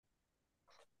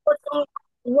Oh,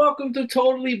 welcome to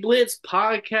Totally Blitz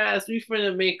podcast. We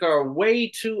finna make our way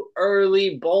too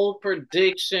early bold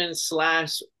prediction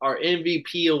slash our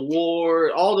MVP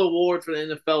award, all the awards for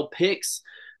the NFL picks.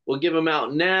 We'll give them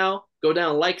out now. Go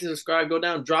down, like and subscribe. Go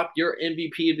down, drop your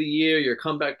MVP of the year, your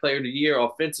comeback player of the year,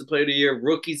 offensive player of the year,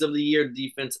 rookies of the year,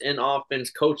 defense and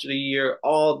offense, coach of the year,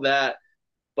 all that.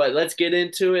 But let's get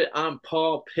into it. I'm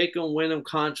Paul Pick'em Wyndham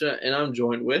Contra, and I'm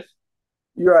joined with.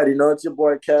 You already know it's your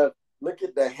boy Kev. Look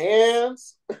at the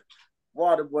hands.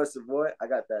 Water boy, boy. I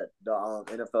got the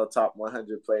NFL top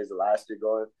 100 players of last year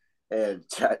going, and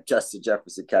Justin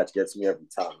Jefferson catch gets me every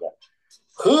time.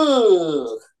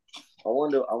 I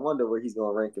wonder where he's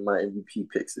gonna rank in my MVP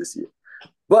picks this year.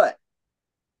 But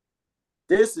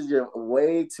this is your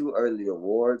way too early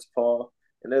awards, Paul.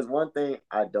 And there's one thing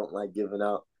I don't like giving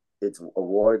out. It's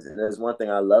awards, and there's one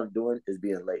thing I love doing is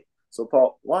being late. So,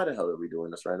 Paul, why the hell are we doing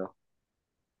this right now?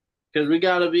 Because we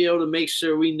got to be able to make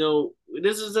sure we know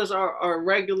this is just our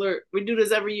regular. We do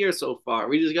this every year so far.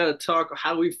 We just got to talk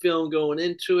how we feel going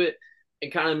into it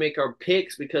and kind of make our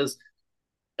picks because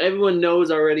everyone knows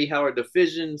already how our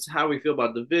divisions, how we feel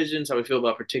about divisions, how we feel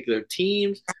about particular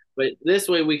teams. But this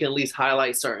way we can at least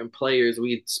highlight certain players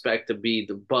we expect to be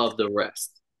above the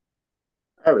rest.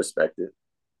 I respect it.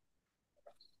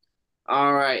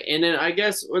 All right. And then I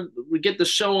guess we get the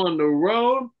show on the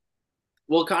road.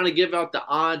 We'll kind of give out the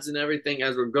odds and everything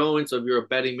as we're going. So if you're a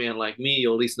betting man like me,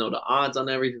 you'll at least know the odds on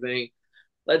everything.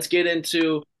 Let's get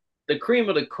into the cream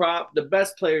of the crop, the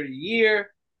best player of the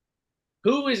year.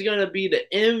 Who is going to be the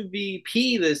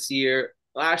MVP this year?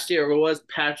 Last year it was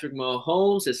Patrick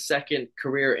Mahomes, his second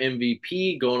career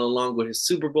MVP, going along with his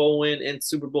Super Bowl win and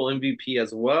Super Bowl MVP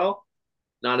as well.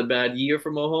 Not a bad year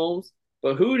for Mahomes.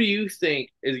 But who do you think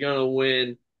is going to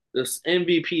win this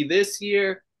MVP this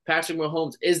year? Patrick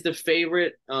Mahomes is the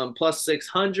favorite, plus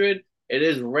 600. It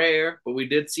is rare, but we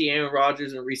did see Aaron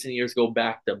Rodgers in recent years go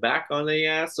back to back on the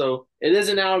ass. So it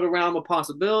isn't out of the realm of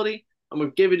possibility. I'm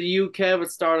going to give it to you, Kev,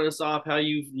 and start us off. How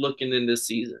you looking in this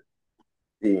season?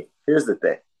 See, here's the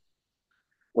thing.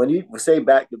 When you say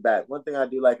back to back, one thing I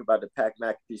do like about the Pac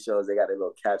McAfee shows, they got their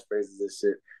little catchphrases and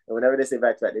shit. And whenever they say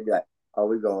back to back, they be like, "Oh,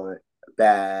 we going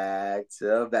back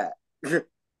to back,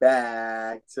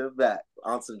 back to back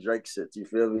on some Drake shit." You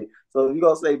feel me? So if you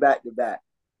gonna say back to back,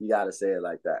 you gotta say it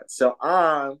like that. So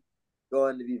I'm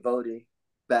going to be voting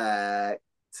back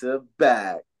to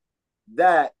back.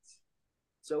 That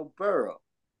Joe Burrow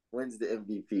wins the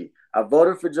MVP. I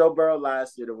voted for Joe Burrow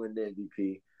last year to win the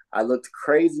MVP. I looked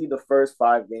crazy the first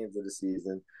 5 games of the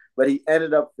season, but he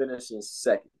ended up finishing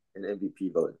second in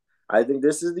MVP voting. I think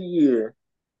this is the year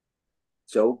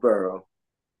Joe Burrow,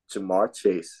 Jamar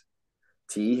Chase,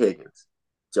 T. Higgins,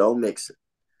 Joe Mixon,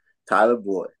 Tyler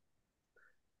Boyd,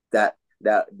 that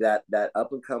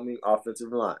up and coming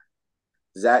offensive line,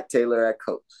 Zach Taylor at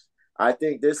coach. I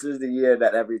think this is the year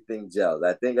that everything gels.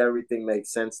 I think everything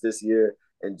makes sense this year,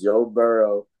 and Joe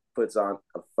Burrow puts on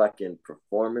a fucking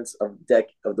performance of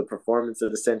the performance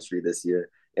of the century this year,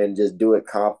 and just do it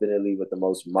confidently with the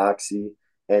most moxie.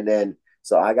 And then,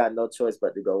 so I got no choice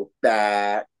but to go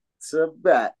back to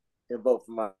back and vote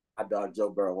for my dog Joe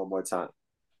Burrow one more time.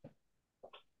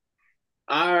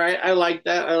 All right, I like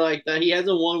that. I like that. He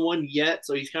hasn't won one yet,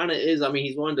 so he's kind of is. I mean,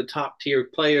 he's one of the top tier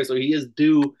players, so he is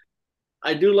due.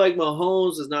 I do like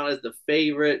Mahomes is not as the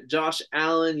favorite. Josh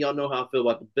Allen, y'all know how I feel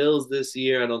about the Bills this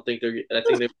year. I don't think they're. I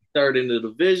think they're third in the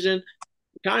division.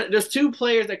 Kind of, there's two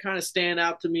players that kind of stand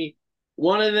out to me.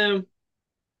 One of them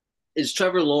is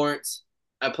Trevor Lawrence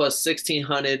at plus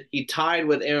 1,600. He tied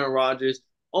with Aaron Rodgers.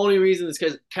 Only reason is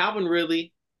because Calvin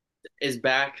Ridley is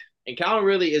back. And Calvin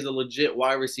Ridley is a legit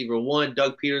wide receiver one.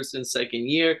 Doug Peterson's second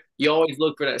year. You always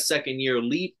look for that second year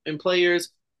leap in players,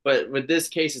 but with this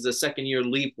case, it's a second year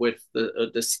leap with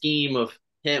the scheme of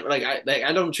him.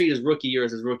 I don't treat his rookie year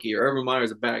as his rookie year. Urban Meyer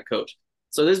is a bad coach,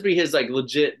 so this be his like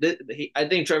legit. I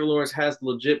think Trevor Lawrence has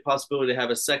legit possibility to have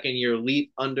a second year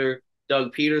leap under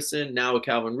Doug Peterson. Now with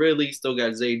Calvin Ridley, still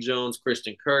got Zay Jones,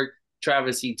 Christian Kirk,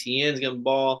 Travis Etienne's gonna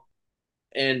ball,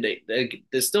 and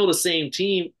they're still the same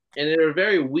team and they're a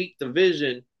very weak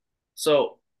division.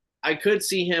 So I could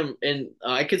see him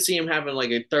I could see him having like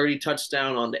a 30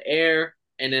 touchdown on the air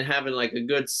and then having like a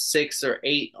good 6 or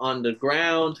 8 on the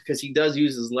ground because he does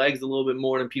use his legs a little bit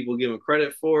more than people give him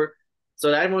credit for.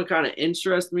 So that one kind of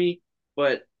interests me,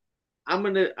 but I'm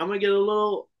gonna get a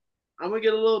little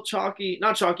chalky,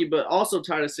 not chalky, but also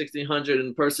tied at 1,600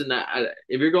 in person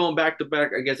if you're going back to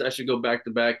back, I guess I should go back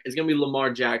to back. It's gonna be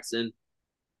Lamar Jackson.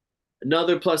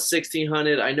 Another plus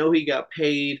 1,600. I know he got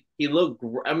paid. He looked,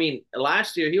 I mean,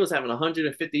 last year he was having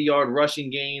 150-yard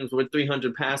rushing games with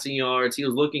 300 passing yards. He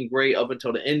was looking great up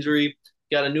until the injury.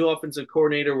 Got a new offensive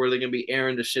coordinator where they're gonna be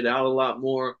airing the shit out a lot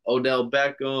more. Odell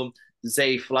Beckham,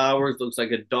 Zay Flowers looks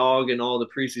like a dog in all the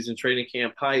preseason training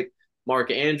camp hype. Mark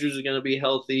Andrews is gonna be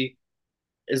healthy.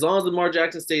 As long as Lamar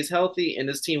Jackson stays healthy and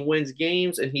this team wins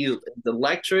games and he's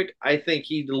electric, I think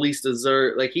he the least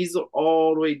deserve. Like he's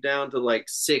all the way down to like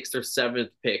sixth or seventh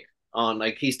pick on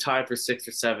like he's tied for sixth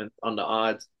or seventh on the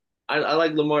odds. I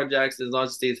like Lamar Jackson as long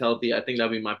as he stays healthy. I think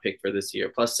that'll be my pick for this year,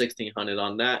 plus 1,600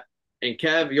 on that. And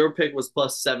Kev, your pick was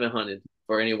plus 700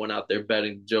 for anyone out there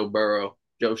betting Joe Burrow,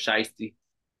 Joe Shiesty.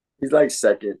 he's like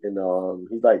second in the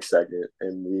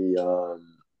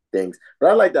things. But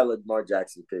I like that Lamar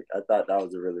Jackson pick. I thought that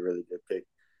was a really, really good pick.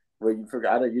 Well, you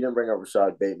forgot you didn't bring up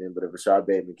Rashad Bateman, but if Rashad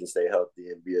Bateman can stay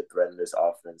healthy and be a threat in this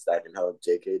offense, that can help.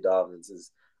 J.K. Dobbins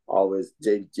is always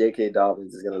J.K.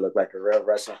 Dobbins is going to look like a real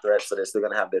rushing threat, so they're still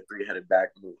going to have their three-headed back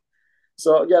move.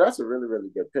 So yeah, that's a really, really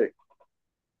good pick.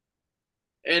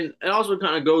 And it also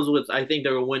kind of goes with I think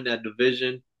they're gonna win that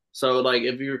division. So like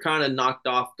if you're kind of knocked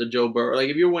off the Joe Burrow, like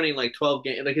if you're winning like 12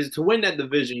 games, like to win that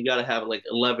division, you got to have like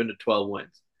 11 to 12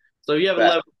 wins. So if you have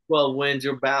Fact. 11 to 12 wins,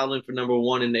 you're battling for number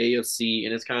one in the AFC,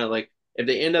 and it's kind of like if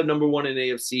they end up number one in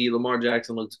the AFC, Lamar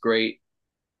Jackson looks great.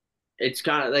 It's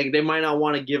kind of like they might not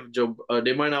want to give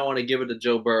they might not want to give it to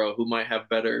Joe Burrow, who might have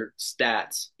better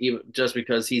stats, even just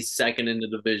because he's second in the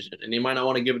division, and they might not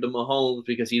want to give it to Mahomes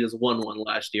because he just won one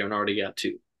last year and already got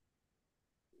two.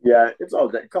 Yeah, it all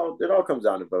comes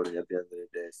down to voting at the end of the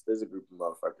day. So there's a group of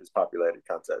motherfuckers popularity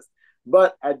contest.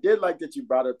 But I did like that you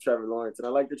brought up Trevor Lawrence, and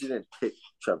I like that you didn't pick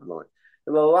Trevor Lawrence.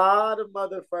 And a lot of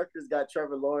motherfuckers got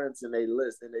Trevor Lawrence in their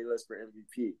list for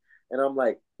MVP. And I'm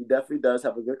like, he definitely does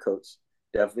have a good coach.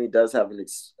 Definitely does have an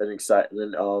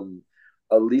exciting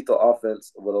a lethal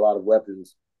offense with a lot of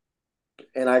weapons.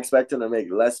 And I expect him to make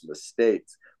less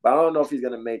mistakes. But I don't know if he's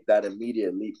gonna make that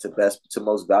immediate leap to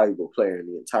most valuable player in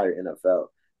the entire NFL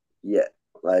yet.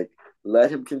 Like,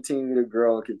 let him continue to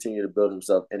grow and continue to build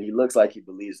himself. And he looks like he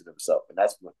believes in himself. And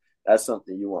that's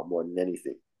something you want more than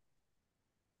anything.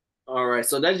 All right,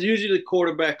 so that's usually the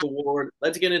quarterback award.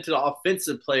 Let's get into the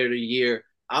offensive player of the year.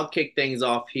 I'll kick things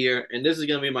off here, and this is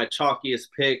going to be my chalkiest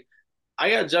pick.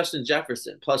 I got Justin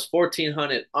Jefferson plus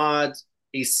 1,400 odds.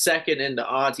 He's second in the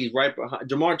odds. He's right behind.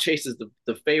 Jamar Chase is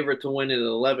the favorite to win it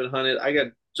at 1,100. I got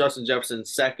Justin Jefferson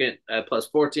second at plus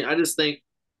 14. I just think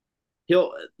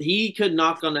he could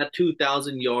knock on that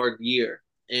 2,000-yard year,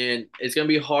 and it's going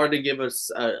to be hard to give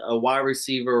us a wide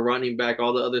receiver, running back,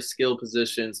 all the other skill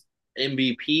positions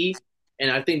MVP. And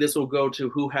I think this will go to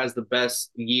who has the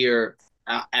best year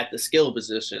at the skill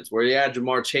positions. Where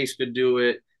Jamar Chase could do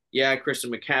it. Yeah,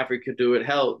 Christian McCaffrey could do it.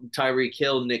 Hell, Tyreek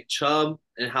Hill, Nick Chubb,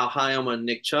 and how high I'm on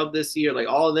Nick Chubb this year. Like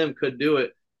all of them could do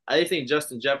it. I think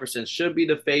Justin Jefferson should be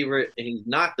the favorite, and he's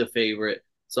not the favorite.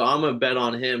 So I'm gonna bet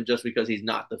on him just because he's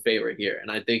not the favorite here,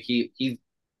 and I think he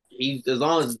as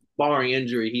long as barring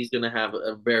injury, he's gonna have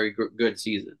a very good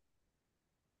season.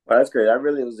 Well, that's great. I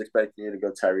really was expecting you to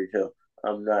go Tyreek Hill.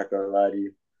 I'm not gonna lie to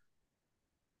you.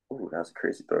 Ooh, that's a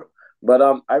crazy throw. But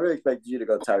I really expected you to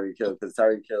go Tyreek Hill because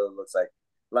Tyreek Hill looks like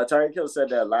Tyreek Hill said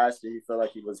that last year he felt like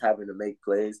he was having to make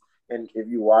plays. And if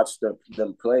you watch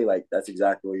them play, like that's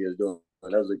exactly what he was doing.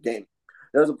 And there was a game.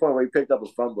 There was a point where he picked up a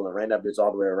fumble and ran that bitch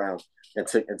all the way around and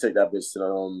took that bitch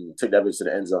to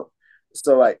the end zone.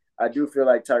 So like I do feel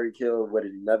like Tyreek Hill with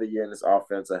another year in this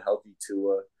offense, a healthy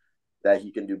Tua, that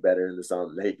he can do better in this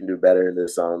that he can do better in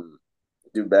this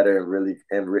do better and really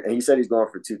and he said he's going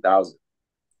for 2,000.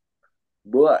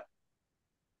 But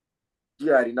you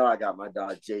already know I got my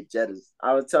dog Jay Jettis.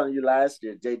 I was telling you last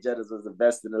year, Jay Jettis was the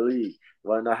best in the league.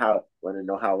 Want to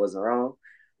know how I wasn't wrong?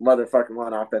 Motherfucking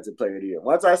won offensive player of the year.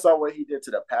 Once I saw what he did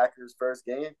to the Packers first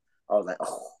game, I was like,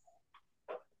 oh,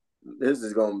 this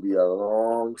is going to be a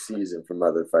long season for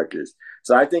motherfuckers.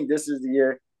 So I think this is the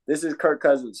year. This is Kirk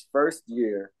Cousins' first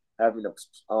year having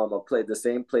a play the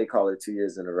same play caller 2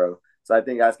 years in a row. So I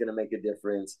think that's going to make a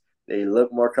difference. They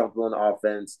look more comfortable in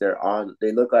offense.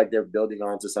 They look like they're building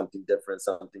on to something different,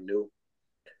 something new.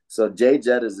 So Jay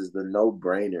Jettis is the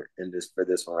no-brainer for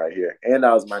this one right here. And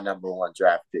that was my number one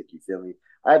draft pick. You feel me?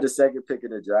 I had the second pick in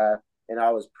the draft, and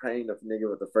I was praying the nigga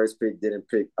with the first pick didn't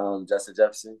pick Justin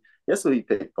Jefferson. Guess who he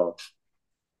picked, Paul?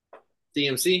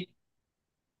 CMC?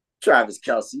 Travis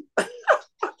Kelce.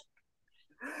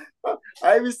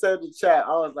 I even said in the chat,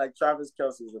 I was like, Travis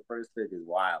Kelce was the first pick is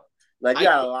wild. Like, you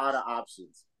got a lot of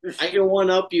options. I can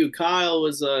one up you. Kyle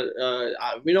was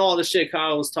we know all the shit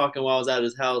Kyle was talking while I was at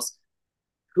his house.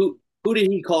 Who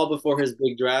did he call before his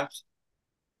big draft?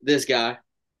 This guy.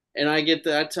 And I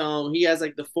tell him he has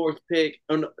like the fourth pick.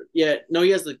 Oh no, yeah, no, he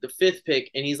has like the fifth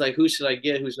pick, and he's like, who should I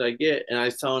get? Who should I get? And I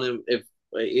was telling him if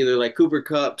either like Cooper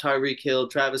Kupp, Tyreek Hill,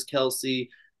 Travis Kelce,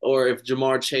 or if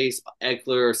Jamar Chase,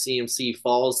 Eckler, or CMC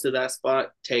falls to that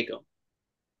spot, take him.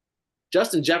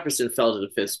 Justin Jefferson fell to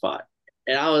the fifth spot.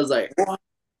 And I was like,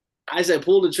 I said,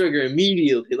 pull the trigger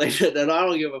immediately. Like that, I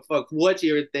don't give a fuck what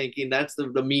you were thinking. That's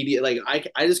the media. Like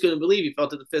I just couldn't believe he fell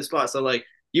to the fifth spot. So like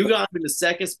you got him in the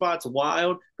second spot's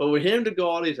wild, but with him to go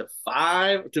all the way to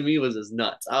 5 to me was just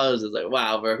nuts. I was just like,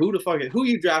 wow, bro, who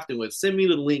you drafting with? Send me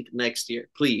the link next year,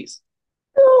 please.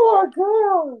 Oh my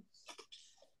god.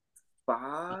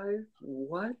 5?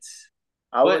 What?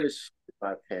 I But would have shit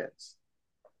my pants.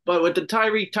 But with the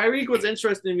Tyreek was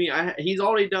interesting to me. He's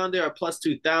already down there at plus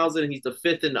 2,000. He's the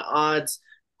fifth in the odds.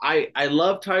 I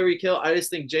love Tyreek Hill. I just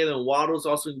think Jalen Waddle's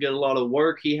also going to get a lot of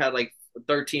work. He had like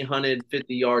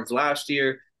 1,350 yards last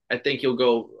year. I think he'll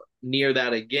go near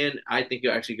that again. I think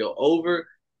he'll actually go over.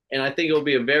 And I think it'll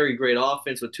be a very great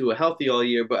offense with Tua healthy all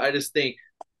year. But I just think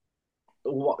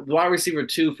wide receiver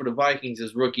 2 for the Vikings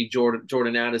is rookie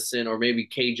Jordan Addison or maybe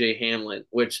KJ Hamlin,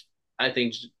 which I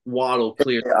think Waddle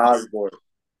clears. Osborne.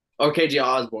 Or KJ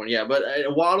Osborne, yeah, but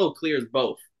Waddle clears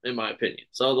both, in my opinion.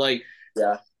 So, like,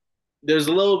 yeah, there's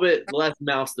a little bit less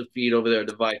mouths to feed over there at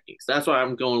the Vikings. That's why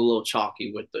I'm going a little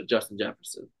chalky with the Justin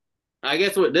Jefferson. I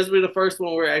guess this will be the first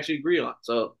one we actually agree on.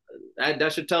 So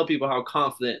that should tell people how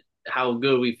confident, how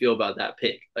good we feel about that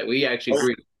pick. Like, we actually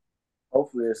agree.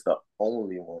 Hopefully, it's the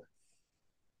only one.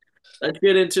 Let's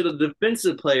get into the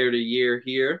defensive player of the year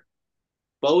here.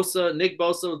 Nick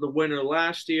Bosa was the winner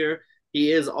last year.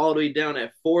 He is all the way down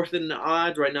at 4th in the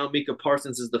odds. Right now, Micah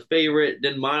Parsons is the favorite.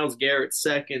 Then Myles Garrett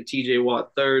 2nd, TJ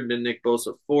Watt 3rd, then Nick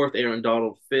Bosa 4th, Aaron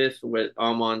Donald 5th with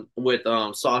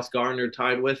Sauce Gardner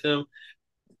tied with him.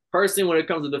 Personally, when it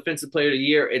comes to defensive player of the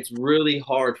year, it's really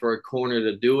hard for a corner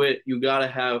to do it. You gotta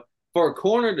have for a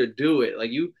corner to do it,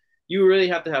 like you really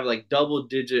have to have like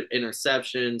double-digit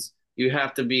interceptions. You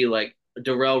have to be like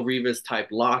Darrelle Revis type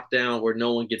lockdown where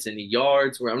no one gets any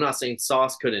yards. Where I'm not saying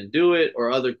Sauce couldn't do it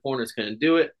or other corners couldn't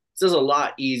do it. It's just a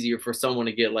lot easier for someone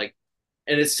to get like,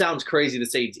 and it sounds crazy to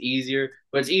say it's easier,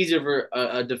 but it's easier for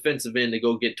a defensive end to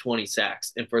go get 20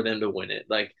 sacks and for them to win it.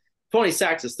 Like 20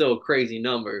 sacks is still a crazy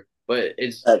number, but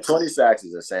it's 20 sacks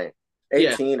is insane.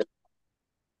 18. Yeah.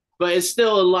 But it's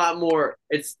still a lot more.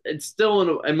 It's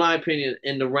still, in my opinion,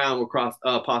 in the realm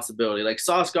of possibility. Like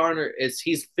Sauce Gardner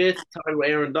he's 5th tied with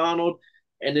Aaron Donald,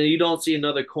 and then you don't see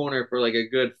another corner for like a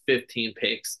good 15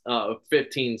 picks,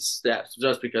 15 steps,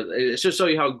 just because it should show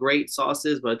you how great Sauce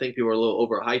is. But I think people are a little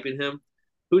overhyping him.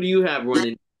 Who do you have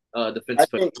running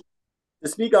defensive player? To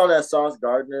speak on that Sauce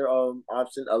Gardner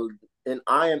option, an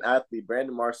I Am Athlete,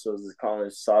 Brandon Marshall is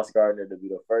calling Sauce Gardner to be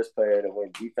the first player to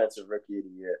win Defensive Rookie of the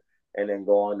Year and then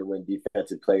go on to win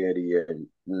Defensive Player of the Year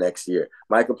next year.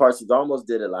 Michael Parsons almost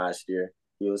did it last year.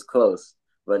 He was close,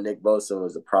 but Nick Bosa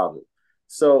was a problem.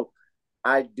 So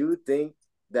I do think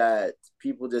that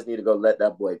people just need to go let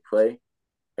that boy play,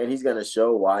 and he's going to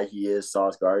show why he is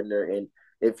Sauce Gardner. And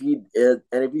if he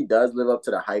does live up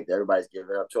to the hype that everybody's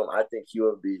giving up to him, I think he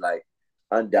will be like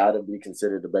undoubtedly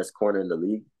considered the best corner in the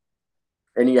league.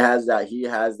 And he has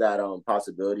that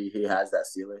possibility. He has that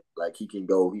ceiling. Like he can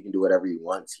do whatever he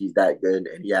wants. He's that good,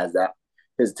 and he has that.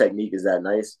 His technique is that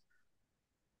nice.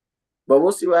 But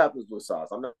we'll see what happens with Sauce.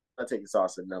 I'm not taking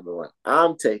Sauce at number 1.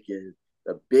 I'm taking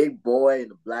the big boy in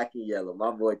the black and yellow,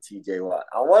 my boy TJ Watt.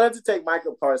 I wanted to take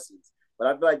Michael Parsons, but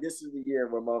I feel like this is the year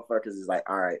where motherfuckers is like,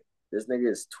 all right, this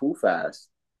nigga is too fast.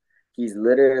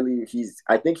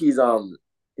 I think he's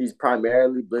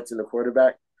primarily blitzing the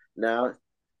quarterback now.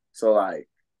 So, like,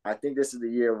 I think this is the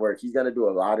year where he's going to do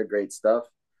a lot of great stuff,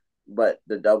 but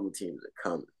the double teams are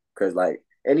coming. Because, like,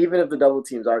 and even if the double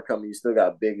teams are coming, you still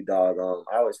got big dog.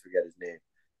 I always forget his name.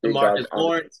 DeMarcus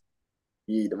Lawrence.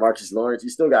 DeMarcus Lawrence. You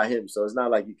still got him. So, it's not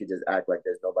like you could just act like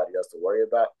there's nobody else to worry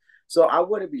about. So, I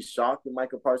wouldn't be shocked if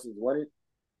Michael Parsons won it.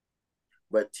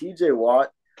 But TJ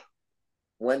Watt,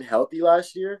 when healthy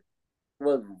last year,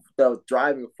 was the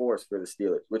driving force for the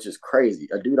Steelers, which is crazy.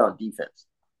 A dude on defense.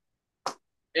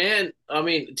 And I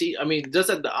mean, just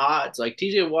at the odds, like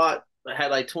TJ Watt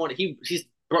had like 20.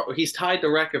 He's tied the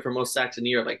record for most sacks in the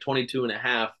year, like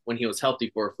 22.5 when he was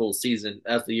healthy for a full season.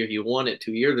 That's the year he won it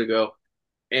 2 years ago.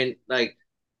 And like,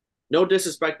 no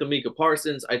disrespect to Micah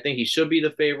Parsons, I think he should be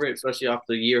the favorite, especially off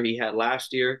the year he had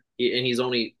last year. He's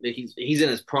in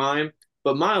his prime.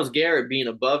 But Myles Garrett being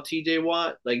above TJ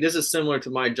Watt, like this is similar to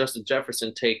my Justin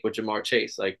Jefferson take with Jamar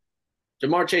Chase. Like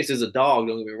Jamar Chase is a dog,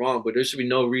 don't get me wrong, but there should be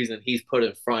no reason he's put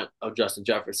in front of Justin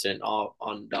Jefferson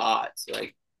on the odds.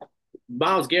 Like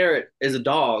Myles Garrett is a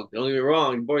dog, don't get me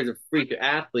wrong. The boy's a freak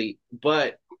athlete,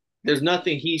 but there's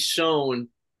nothing he's shown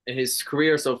in his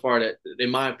career so far that,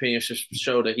 in my opinion, should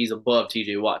show that he's above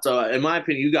TJ Watt. So, in my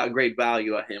opinion, you got great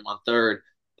value at him on 3rd.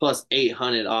 plus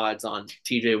 800 odds on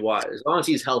TJ Watt. As long as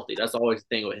he's healthy, that's always the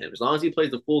thing with him. As long as he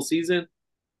plays the full season,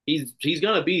 he's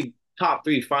gonna be top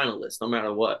three finalist no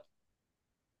matter what.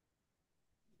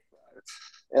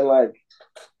 And like,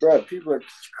 bro, people are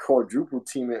quadruple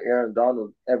teaming Aaron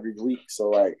Donald every week. So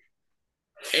like,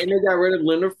 And they got rid of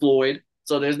Leonard Floyd,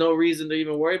 so there's no reason to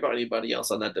even worry about anybody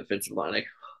else on that defensive line. Like,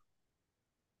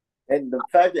 and the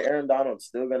fact that Aaron Donald's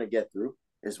still gonna get through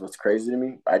is what's crazy to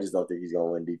me. I just don't think he's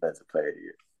gonna win Defensive Player of the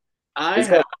Year. I It's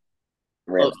gonna have,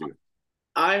 Rams do.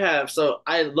 I have. So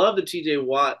I love the TJ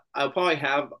Watt. I'll probably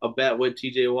have a bet with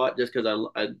TJ Watt just because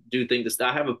I do think this.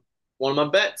 I have one of my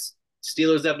bets.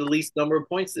 Steelers have the least number of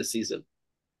points this season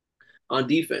on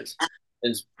defense, and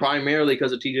it's primarily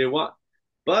because of TJ Watt.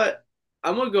 But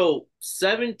I'm gonna go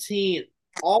 17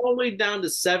 all the way down to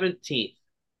 17th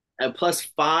at plus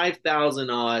 5,000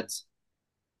 odds.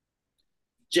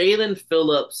 Jalen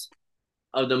Phillips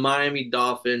of the Miami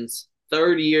Dolphins,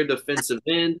 third-year defensive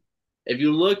end. If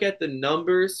you look at the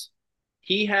numbers,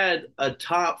 he had a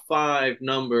top five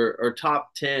number or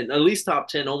top 10, at least top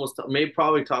 10, almost maybe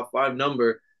probably top five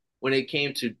number when it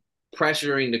came to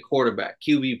pressuring the quarterback,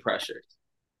 QB pressures.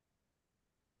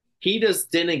 He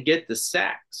just didn't get the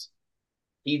sacks.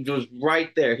 He was right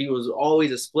there. He was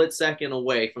always a split second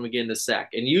away from getting the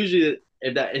sack. And usually,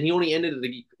 and he only ended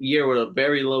the year with a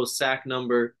very low sack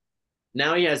number.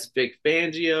 Now he has Vic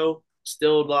Fangio,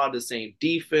 still a lot of the same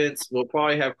defense. We'll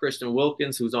probably have Christian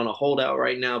Wilkins, who's on a holdout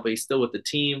right now, but he's still with the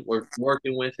team. We're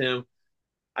working with him.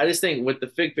 I just think with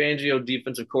the Vic Fangio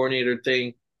defensive coordinator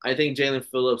thing, I think Jalen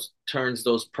Phillips turns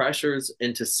those pressures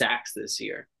into sacks this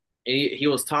year. And he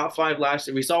was top five last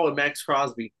year. We saw with Max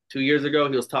Crosby 2 years ago.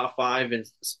 He was top five in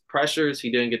pressures.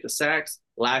 He didn't get the sacks.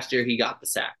 Last year, he got the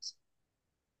sacks.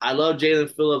 I love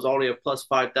Jalen Phillips already at plus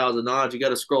 5,000 odds. You got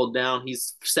to scroll down.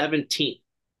 He's 17th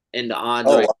in the odds.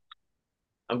 Oh, right.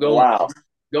 I'm wow.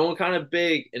 going kind of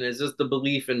big, and it's just the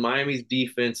belief in Miami's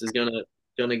defense is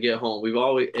gonna get home. We've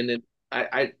always and then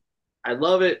I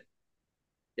love it,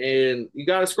 and you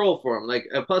got to scroll for him. Like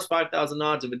at plus 5,000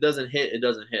 odds, if it doesn't hit, it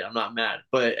doesn't hit. I'm not mad,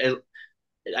 but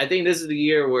I think this is the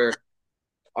year where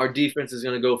our defense is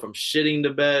gonna go from shitting the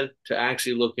bed to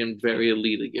actually looking very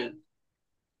elite again.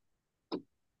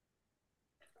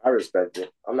 I respect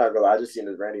it. I'm not gonna lie. I just seen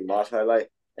this Randy Moss highlight,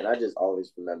 and I just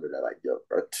always remember that. Like, yo,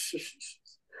 bro,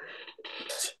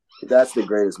 that's the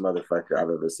greatest motherfucker I've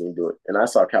ever seen do it. And I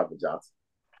saw Calvin Johnson.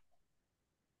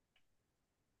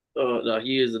 Oh no,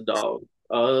 he is a dog.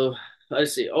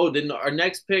 Let's see. Oh, then our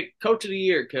next pick, Coach of the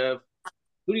Year, Kev.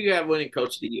 Who do you have winning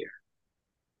Coach of the Year?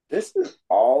 This is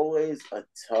always a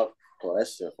tough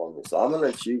question for me, so I'm gonna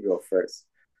let you go first.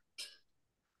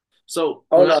 So,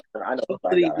 oh no, I know. Coach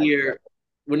of the Year,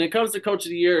 when it comes to Coach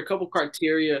of the Year, a couple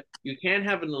criteria. You can't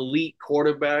have an elite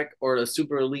quarterback or a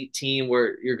super elite team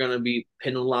where you're going to be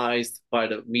penalized by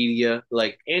the media.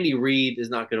 Like Andy Reid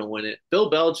is not going to win it. Bill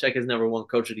Belichick has never won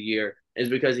Coach of the Year. It's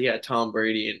because he had Tom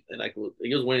Brady and like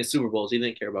he was winning Super Bowls. He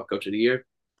didn't care about Coach of the Year.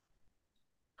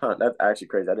 Huh, that's actually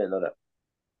crazy. I didn't know that.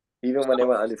 Even when they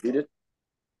went undefeated?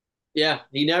 Yeah,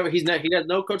 he has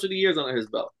no Coach of the Years under his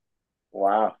belt.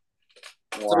 Wow.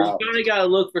 So you kind of got to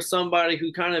look for somebody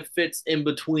who kind of fits in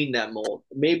between that mold.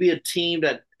 Maybe a team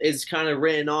that is kind of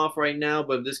written off right now,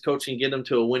 but if this coach can get them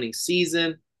to a winning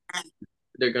season,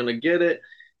 they're going to get it.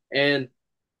 And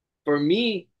for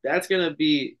me, that's going to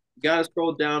be got to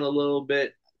scroll down a little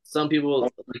bit. Some people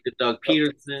like the Doug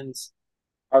Petersons.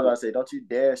 I was going to say, don't you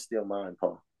dare steal mine,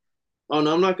 Paul. Oh,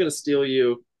 no, I'm not going to steal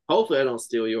you. Hopefully I don't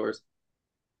steal yours.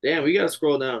 Damn, we got to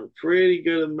scroll down a pretty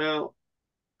good amount.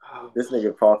 This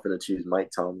nigga Paul finna choose Mike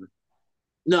Tomlin.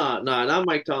 No, not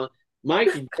Mike Tomlin. Mike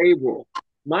Vrabel.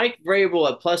 Mike Vrabel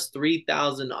at plus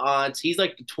 3,000 odds. He's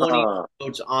like the 20th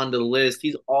coach on the list.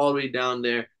 He's all the way down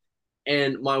there.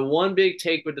 And my one big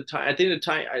take with the time, I think the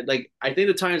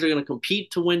Titans are going to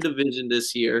compete to win division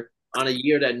this year on a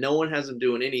year that no one has them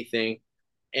doing anything.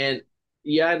 And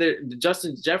yeah,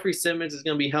 Jeffrey Simmons is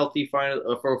going to be healthy for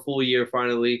a full year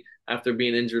finally after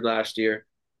being injured last year.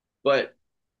 But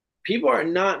people are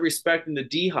not respecting the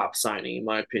D-Hop signing, in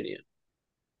my opinion.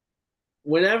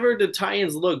 Whenever the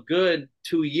Titans looked good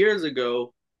 2 years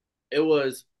ago,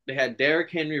 they had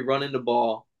Derrick Henry running the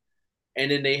ball,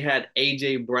 and then they had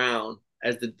A.J. Brown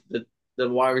as the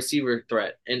wide receiver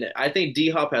threat. And I think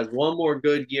D-Hop has one more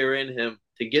good year in him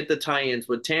to get the Titans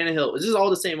with Tannehill. This is all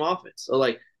the same offense. So,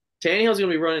 like, Tannehill's going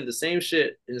to be running the same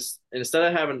shit. And instead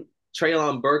of having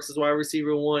Treylon Burks as wide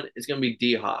receiver one, it's going to be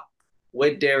D-Hop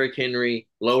with Derrick Henry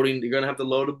loading. You're going to have to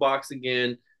load the box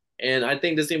again. And I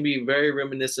think this is going to be very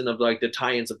reminiscent of like the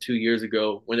Titans of 2 years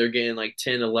ago when they're getting like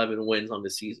 10, 11 wins on the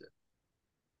season.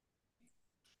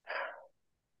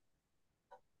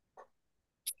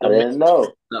 I The man, didn't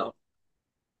know. no,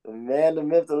 The man, the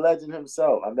myth, the legend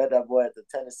himself. I met that boy at the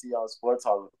Tennessee on Sports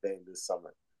Hall of Fame this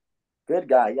summer. Good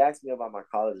guy. He asked me about my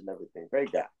college and everything.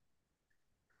 Great guy.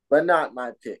 But not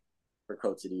my pick for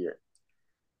Coach of the Year.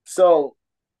 So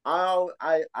I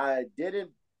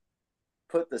didn't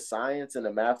put the science and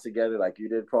the math together like you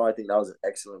did, Paul. I think that was an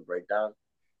excellent breakdown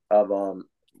of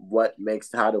what makes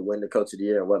how to win the Coach of the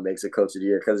Year and what makes a Coach of the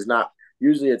Year. Because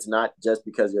it's not just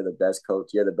because you're the best coach.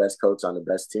 You're the best coach on the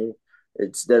best team.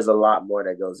 There's a lot more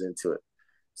that goes into it.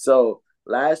 So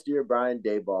last year Brian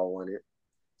Daboll won it.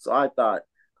 So I thought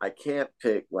I can't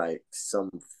pick like some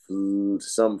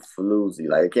floozy.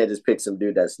 Like I can't just pick some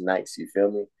dude that's nice. You feel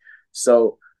me?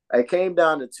 So I came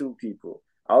down to two people.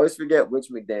 I always forget which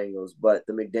McDaniels, but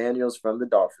the McDaniels from the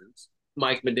Dolphins.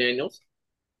 Mike McDaniels.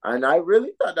 And I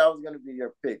really thought that was going to be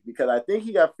your pick because I think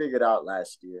he got figured out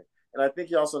last year. And I think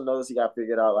he also knows he got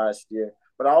figured out last year.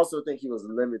 But I also think he was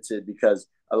limited because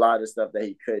a lot of the stuff that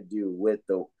he could do with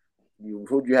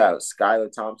who'd you have?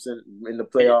 Skylar Thompson in the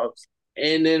playoffs?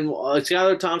 And then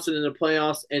Skylar Thompson in the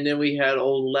playoffs, and then we had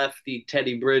old lefty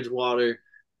Teddy Bridgewater.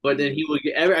 But then he would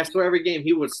I swear every game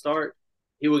he would start,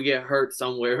 he would get hurt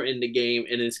somewhere in the game,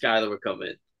 and then Skylar would come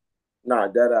in. Nah,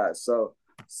 dead eyes.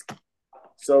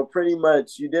 So pretty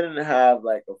much you didn't have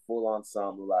like a full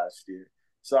ensemble last year.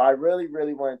 So I really,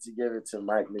 really wanted to give it to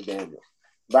Mike McDaniel.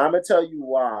 But I'm gonna tell you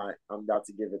why I'm about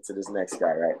to give it to this next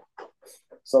guy, right?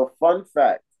 So fun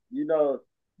fact,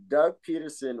 Doug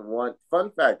Peterson won.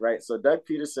 Fun fact, right? So Doug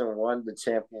Peterson won the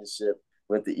championship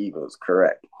with the Eagles,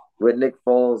 correct? With Nick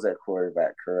Foles at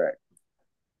quarterback, correct?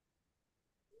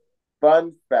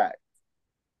 Fun fact,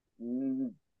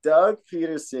 Doug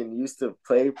Peterson used to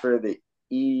play for the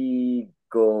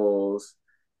Eagles,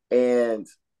 and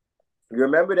you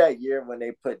remember that year when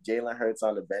they put Jalen Hurts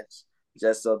on the bench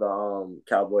just so the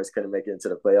Cowboys couldn't make it into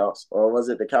the playoffs, or was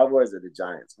it the Cowboys or the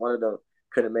Giants? One of them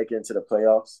couldn't make it into the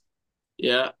playoffs.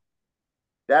 Yeah.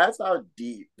 That's how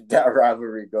deep that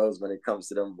rivalry goes when it comes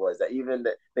to them boys. That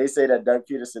they say that Doug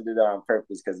Peterson did that on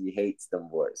purpose because he hates them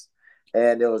boys.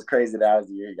 And it was crazy that was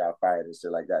the year he got fired and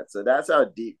shit like that. So that's how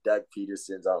deep Doug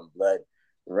Peterson's blood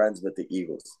runs with the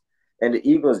Eagles. And the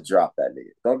Eagles dropped that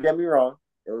nigga. Don't get me wrong.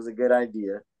 It was a good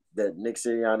idea that Nick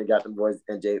Sirianni got them boys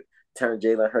and turned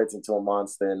Jalen Hurts into a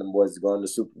monster and them boys going to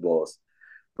Super Bowls.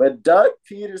 But Doug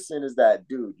Peterson is that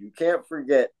dude. You can't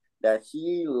forget that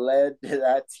he led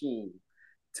that team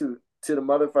to the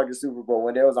motherfucking Super Bowl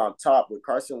when they was on top with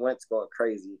Carson Wentz going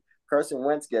crazy. Carson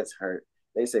Wentz gets hurt.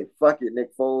 They say, fuck it,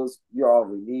 Nick Foles, you're all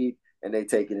we need, and they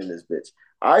take it in this bitch.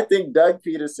 I think Doug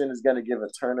Peterson is gonna give a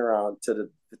turnaround to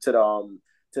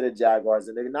the Jaguars,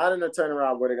 and they're not in a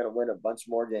turnaround where they're gonna win a bunch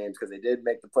more games because they did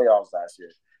make the playoffs last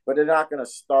year, but they're not gonna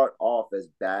start off as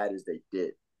bad as they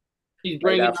did. He's Like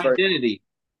bringing identity.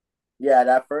 Yeah,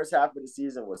 that first half of the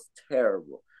season was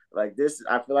terrible. Like this,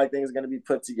 I feel like things are gonna be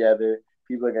put together.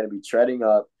 People are gonna be treading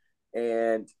up,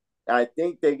 and I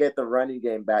think they get the running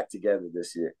game back together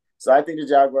this year. So I think the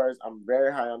Jaguars, I'm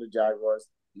very high on the Jaguars,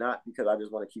 not because I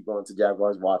just want to keep going to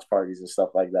Jaguars watch parties and stuff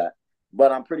like that,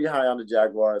 but I'm pretty high on the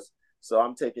Jaguars. So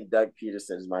I'm taking Doug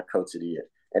Peterson as my coach of the year.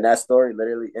 And that story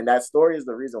is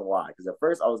the reason why. Because at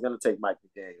first I was going to take Mike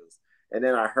McDaniels. And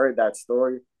then I heard that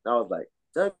story and I was like,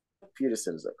 Doug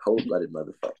Peterson is a cold-blooded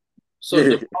motherfucker.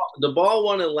 So the ball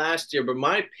won it last year, but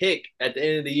my pick at the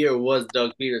end of the year was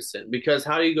Doug Peterson because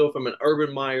how do you go from an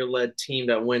Urban Meyer led team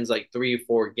that wins like 3 or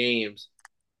 4 games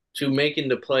to making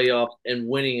the playoffs and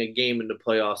winning a game in the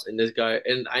playoffs? And this guy,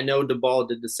 and I know the ball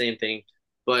did the same thing,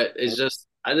 but I just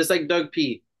like Doug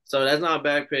P. So that's not a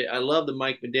bad pick. I love the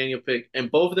Mike McDaniel pick, and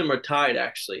both of them are tied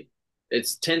actually.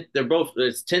 It's 10th.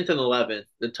 It's 10th and 11th.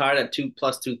 They're tied at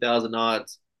 2+2,000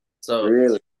 odds. So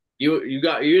Really? you're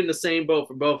in the same boat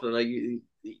for both of them. Like you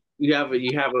have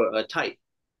a type.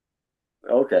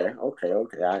 Okay.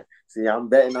 I see. I'm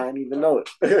betting I didn't even know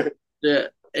it. Yeah,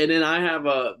 and then I have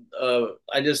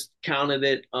I just counted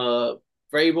it.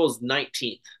 Vrabel's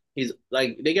 19th. He's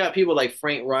like they got people like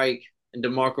Frank Reich and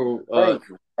DeMarco, Frank,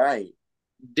 right?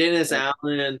 Dennis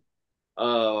Allen,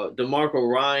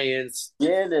 DeMarco Ryans,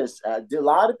 Dennis. A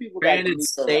lot of people got Brandon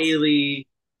Dennis. Right.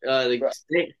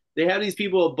 Staley. They have these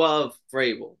people above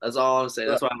Vrabel. That's all I'm saying.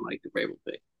 That's why I like the Vrabel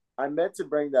pick. I meant to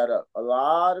bring that up. A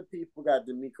lot of people got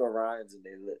D'Amico Ryans in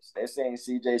their list. They're saying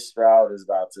C.J. Stroud is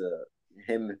about to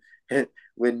him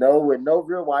with no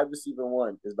real wide receiver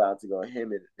one is about to go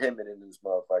him and in this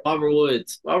motherfucker. Robert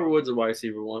Woods a wide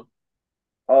receiver one.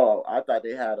 Oh, I thought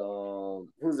they had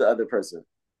who's the other person?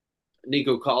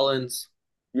 Nico Collins.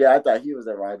 Yeah, I thought he was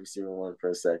a wide receiver one for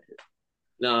a second.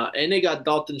 Nah, and they got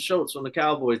Dalton Schultz from the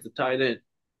Cowboys, the tight end.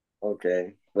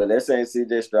 Okay, but they're saying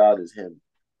C.J. Stroud is him.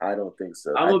 I don't think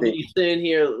so. I'm I gonna think be sitting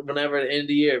here whenever at the end of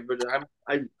the year, but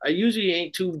I usually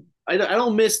ain't too. I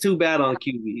don't miss too bad on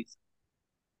QBs.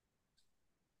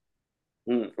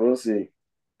 we'll see.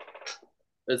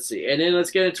 Let's see, and then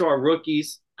let's get into our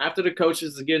rookies. After the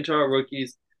coaches, let's get into our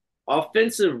rookies.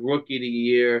 Offensive rookie of the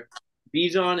year.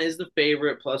 Bijan is the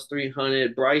favorite, plus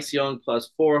 300. Bryce Young,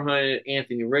 plus 400.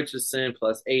 Anthony Richardson,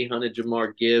 plus 800.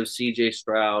 Jamar Gibbs, CJ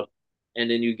Stroud. And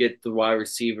then you get the wide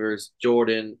receivers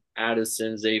Jordan,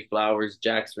 Addison, Zay Flowers,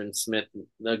 Jackson Smith,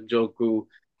 Njoku,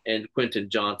 and Quentin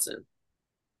Johnson.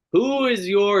 Who is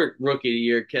your rookie of the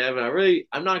year, Kevin?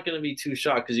 I'm not going to be too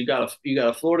shocked because you got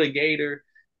a Florida Gator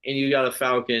and you got a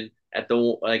Falcon at the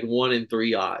like 1 in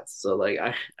 3 odds. So like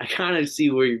I kind of see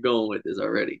where you're going with this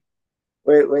already.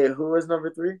 Wait. Who was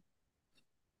number three?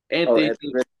 Oh, Anthony,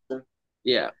 Anthony Richardson.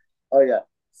 yeah, Oh yeah.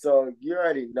 So you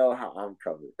already know how I'm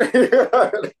coming.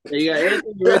 you got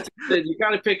Anthony Richardson. You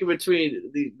kind of picking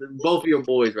between both of your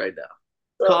boys right now.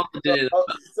 so, College so, and oh,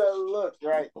 so look,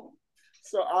 right.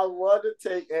 So I want to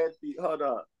take Anthony. Hold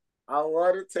on. I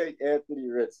want to take Anthony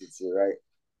Richardson, right?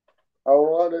 I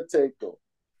want to take him.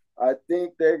 I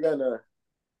think they're gonna.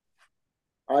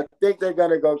 I think they're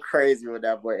gonna go crazy with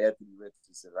that boy Anthony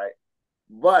Richardson, right?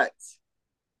 But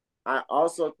I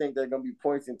also think there are gonna be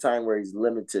points in time where he's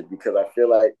limited because I feel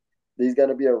like he's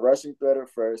gonna be a rushing threat at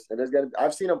first, and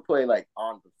I've seen him play like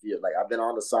on the field, like I've been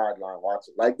on the sideline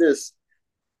watching like this,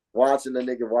 watching the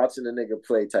nigga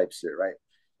play type shit, right?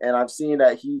 And I've seen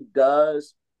that he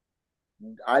does.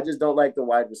 I just don't like the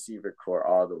wide receiver core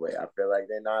all the way. I feel like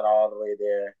they're not all the way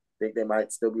there. I think they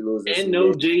might still be losing and some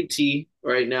no games. JT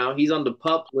right now. He's on the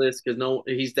pup list because no,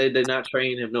 he said they're not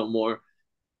training him no more.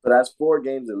 But that's 4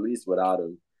 games at least without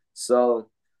him. So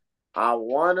I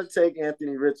want to take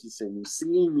Anthony Richardson. You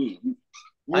see me.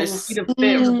 I see the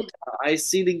fit. I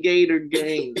see the Gator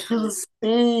game. You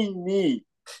see me.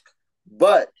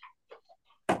 But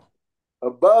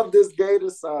above this Gator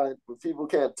sign, what people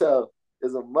can't tell,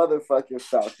 is a motherfucking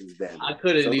Falcons banner. I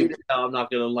couldn't So even tell. I'm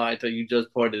not gonna lie until you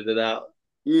just pointed it out.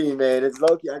 yeah, man, it's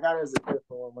low key. I got it as a gift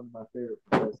for one of my favorite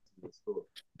players in the store.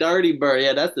 Dirty Bird,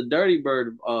 yeah, that's the Dirty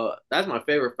Bird. That's my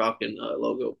favorite Falcon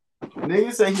logo.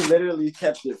 Nigga say he literally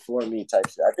kept it for me type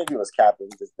shit. I think he was capping.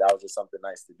 That was just something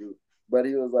nice to do. But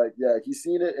he was like, yeah, he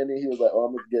seen it, and then he was like, oh,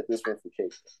 I'm gonna get this one for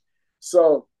Kate.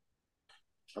 So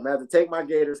I'm gonna have to take my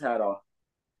Gators hat off.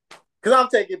 Because I'm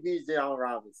taking Bijan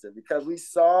Robinson because we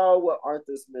saw what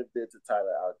Arthur Smith did to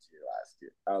Tyler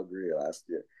Algier last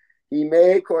year. He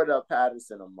made Cordell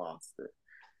Patterson a monster.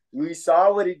 We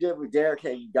saw what he did with Derrick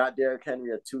Henry. He got Derrick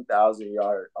Henry a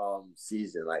 2,000-yard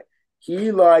season. Like,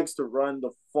 he likes to run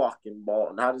the fucking ball.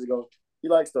 And how does it go? He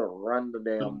likes to run the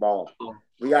damn ball.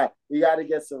 We got to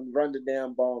get some run the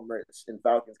damn ball merch in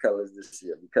Falcons colors this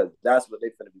year because that's what they're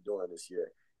going to be doing this year.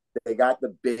 They got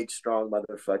the big, strong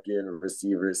motherfucking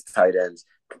receivers, tight ends.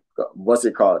 What's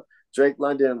it called? Drake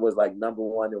London was like number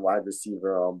 1 in wide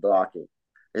receiver blocking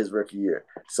his rookie year.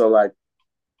 So like,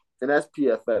 and that's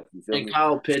PFF. You feel And me?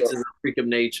 Kyle Pitts is a freak of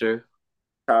nature.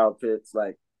 Kyle Pitts,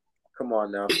 like, come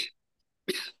on now.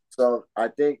 So I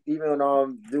think even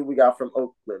dude we got from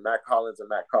Oakland, Matt Collins,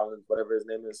 whatever his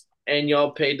name is. And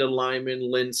y'all paid the lineman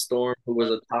Lynn Storm, who was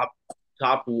a top.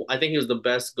 I think he was the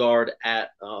best guard at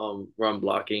run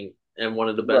blocking and one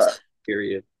of the best. Right.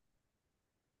 Period.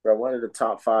 Bro, one of the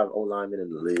top 5 O linemen in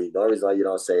the league. The only reason why you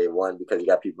don't say one because you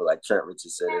got people like Trent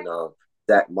Richardson and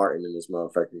Zach Martin in this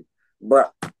motherfucker.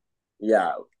 But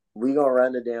yeah, we gonna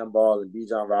run the damn ball, and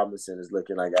Bijan Robinson is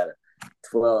looking like at a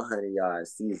 1,200-yard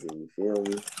season. You feel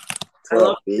me? I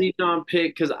love Bijan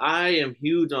pick because I am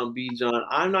huge on Bijan.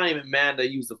 I'm not even mad that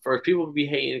he was the first. People would be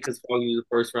hating because Foggy was the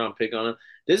first round pick on him.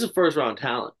 This is first round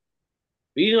talent.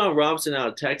 Bijan Robinson out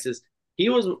of Texas. He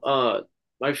was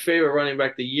my favorite running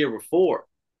back the year before,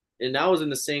 and that was in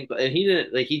the same. And he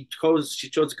didn't like she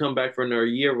chose to come back for another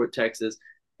year with Texas,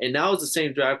 and that was the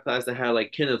same draft class that had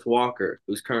like Kenneth Walker,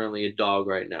 who's currently a dog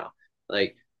right now.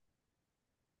 Like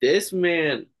this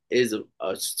man is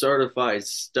a certified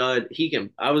stud. He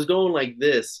can. I was going like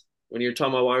this when you're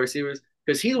talking about wide receivers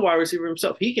because he's a wide receiver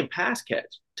himself. He can pass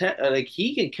catch. Like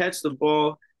he can catch the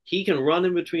ball. He can run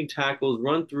in between tackles,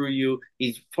 run through you.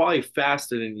 He's probably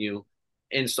faster than you.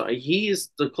 And so he is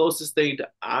the closest thing to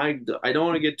I don't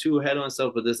want to get too ahead on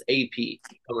myself with this AP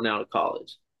coming out of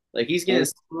college. Like he's getting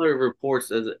similar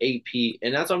reports as an AP,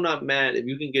 and that's why I'm not mad if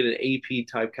you can get an AP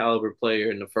type caliber player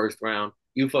in the first round.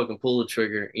 You fucking pull the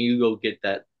trigger and you go get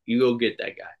that. You go get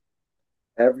that guy.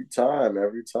 Every time.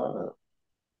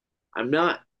 I'm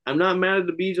not mad at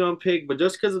the Bijan pick, but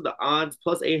just because of the odds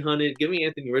plus 800, give me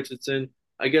Anthony Richardson.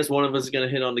 I guess one of us is gonna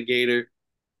hit on the Gator.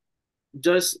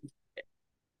 Just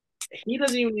he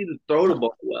doesn't even need to throw the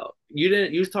ball well. You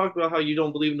didn't. You talked about how you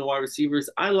don't believe in the wide receivers.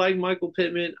 I like Michael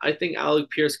Pittman. I think Alec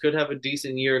Pierce could have a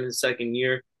decent year in his second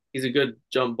year. He's a good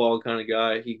jump ball kind of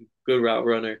guy. He good route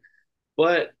runner.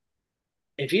 But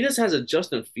if he just has a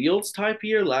Justin Fields type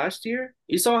year last year,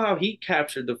 you saw how he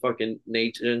captured the fucking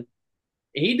nation.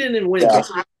 He didn't even win Yeah.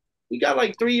 games. He got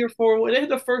like 3 or 4. They had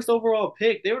the first overall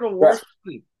pick. They were the But worst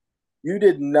team. you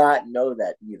did not know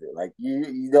that either. Like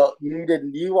you don't you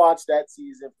didn't you watched that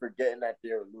season forgetting that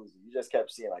they were losing. You just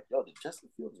kept seeing like, yo, did Justin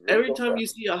Fields really Every go for time you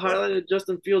see a highlight of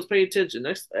Justin Fields, pay attention.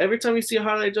 Every time you see a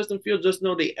highlight of Justin Fields, just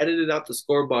know they edited out the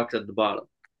score box at the bottom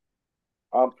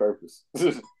on purpose?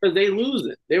 because they lose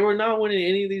it. They were not winning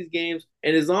any of these games,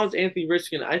 and as long as Anthony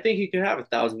Richardson, I think he could have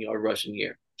 1,000 yard rushing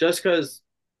year, just because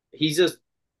he's just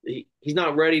he's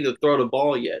not ready to throw the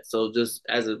ball yet. So just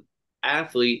as an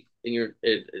athlete, and you're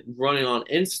running on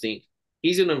instinct,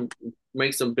 he's gonna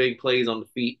make some big plays on the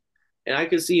feet, and I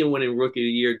could see him winning Rookie of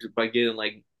the Year by getting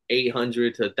like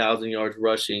 800 to 1,000 yards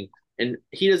rushing, and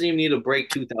he doesn't even need to break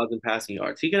 2,000 passing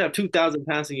yards. He can have 2,000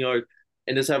 passing yards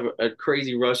and just have a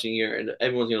crazy rushing year, and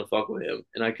everyone's gonna fuck with him.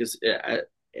 And I could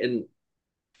and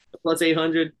plus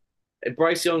 800. And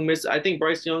Bryce Young missed. I think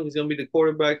Bryce Young is gonna be the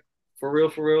quarterback for real,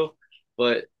 for real.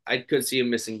 But I could see him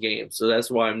missing games, so that's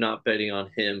why I'm not betting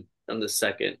on him on the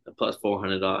second plus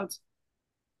 400 odds.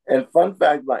 And fun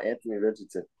fact about Anthony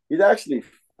Richardson, he's actually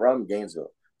from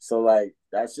Gainesville. So like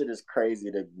that shit is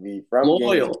crazy to be from Gainesville.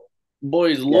 Loyal,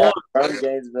 boys, Yeah, loyal. from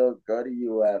Gainesville, go to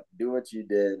UF, do what you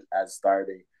did as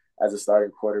a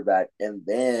starting quarterback, and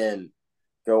then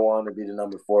go on to be the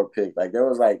number 4 pick. Like there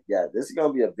was like, yeah, this is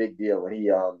gonna be a big deal when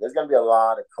he there's gonna be a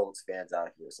lot of Colts fans out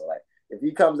here. So like if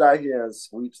he comes out here and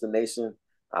sweeps the nation,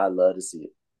 I love to see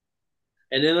it.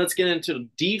 And then let's get into the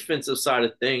defensive side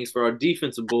of things for our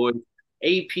defensive boys.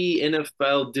 AP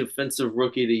NFL Defensive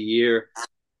Rookie of the Year.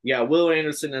 Yeah, Will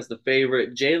Anderson as the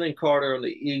favorite. Jalen Carter on the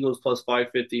Eagles plus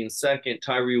 550 in second.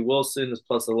 Tyree Wilson is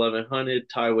plus 1,100.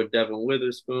 Tied with Devin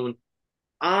Witherspoon.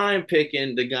 I'm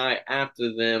picking the guy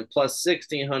after them plus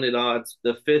 1,600 odds.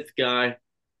 The fifth guy,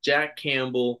 Jack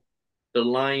Campbell, the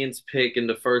Lions pick in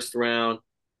the first round.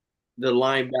 The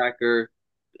linebacker.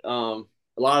 A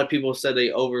lot of people said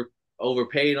they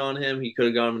overpaid on him. He could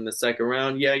have got him in the second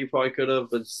round. Yeah, you probably could have,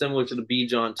 but similar to the B.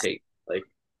 John take. Like,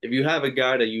 if you have a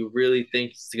guy that you really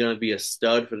think is going to be a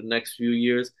stud for the next few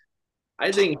years,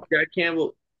 I think Jack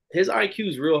Campbell, his IQ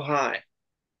is real high.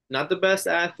 Not the best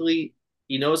athlete.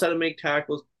 He knows how to make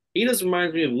tackles. He just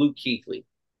reminds me of Luke Kuechly.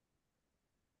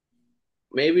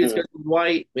 Maybe it's because he's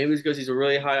white. Maybe it's because he's a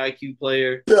really high IQ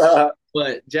player.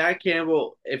 But Jack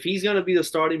Campbell, if he's going to be the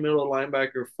starting middle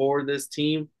linebacker for this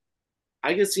team,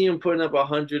 I could see him putting up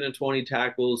 120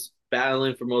 tackles,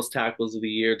 battling for most tackles of the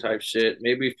year type shit,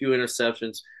 maybe a few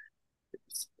interceptions.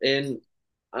 And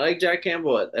I like Jack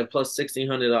Campbell at plus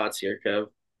 1,600 odds here, Kev.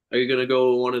 Are you going to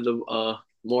go with one of the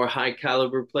more high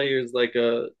caliber players like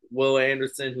Will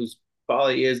Anderson, who's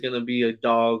probably is going to be a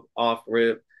dog off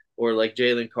rip, or like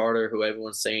Jalen Carter, who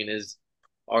everyone's saying is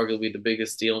arguably the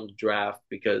biggest steal in the draft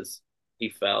because he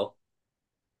fell?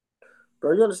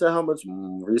 Bro, you understand how much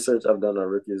research I've done on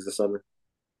rookies this summer?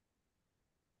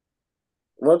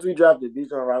 Once we drafted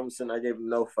Bijan Robinson, I gave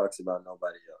no fucks about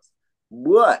nobody else.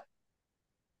 But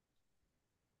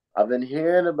I've been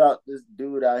hearing about this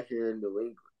dude out here in New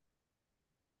England.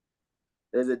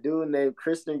 There's a dude named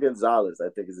Christian Gonzalez, I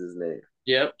think is his name.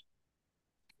 Yep.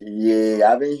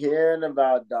 Yeah, I've been hearing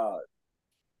about dog.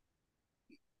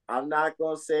 I'm not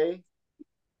gonna say.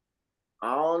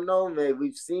 I don't know, man.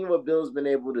 We've seen what Bill's been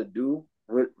able to do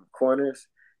with corners,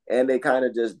 and they kind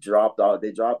of just dropped out.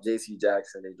 They dropped J.C.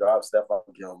 Jackson. They dropped Stephon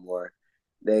Gilmore.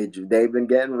 They've been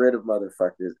getting rid of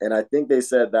motherfuckers, and I think they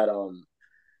said that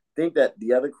think that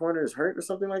the other corner is hurt or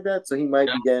something like that, so he might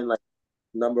Yeah. be getting like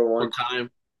number More one. time.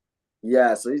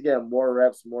 Yeah, so he's getting more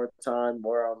reps, more time,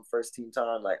 more first team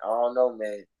time. Like I don't know,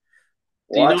 man.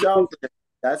 Do you know Watch out for him.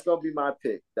 That's gonna be my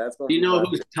pick. That's gonna do you be know my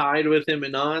who's pick. tied with him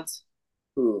in odds?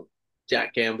 Who?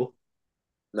 Jack Campbell.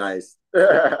 Nice.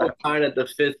 Tied at the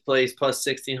fifth place plus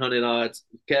 1,600 odds.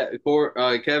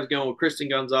 Kev's going with Christian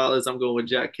Gonzalez. I'm going with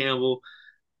Jack Campbell.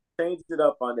 Changed it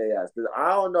up on their ass because I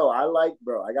don't know. I like,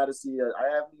 bro. I got to see.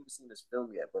 I haven't even seen this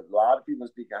film yet, but a lot of people are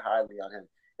speaking highly on him,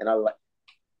 and I like.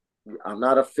 I'm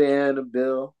not a fan of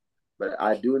Bill, but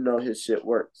I do know his shit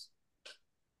works.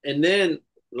 And then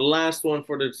the last one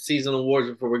for the season awards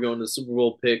before we're going to Super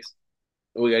Bowl picks.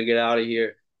 We got to get out of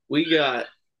here. We got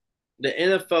the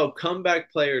NFL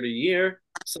Comeback Player of the Year.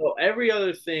 So every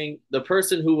other thing, the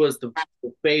person who was the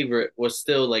favorite was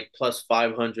still like plus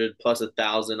 500, plus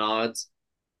 1,000 odds.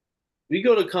 We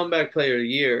go to Comeback Player of the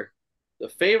Year, the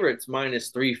favorite's minus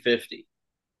 350.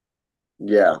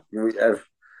 Yeah,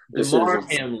 this shit is Damar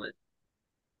insane. Hamlin.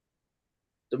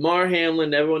 Damar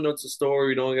Hamlin, everyone knows the story.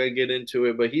 We don't got to get into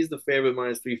it, but he's the favorite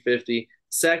minus 350.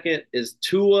 Second is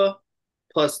Tua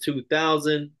plus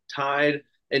 2,000, tied.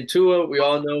 And Tua, we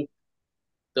all know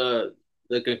the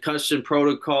concussion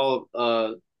protocol,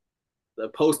 the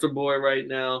poster boy right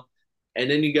now. And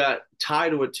then you got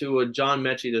tied with Tua, John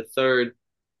Mechie the third,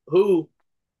 who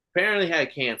apparently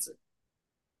had cancer.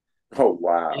 Oh And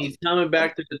wow. he's coming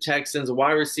back to the Texans, a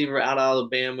wide receiver out of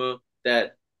Alabama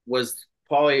that was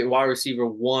probably wide receiver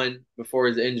one before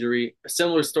his injury. A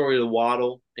similar story to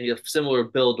Waddle, and he has a similar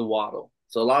build to Waddle.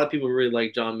 So a lot of people really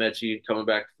like John Mechie coming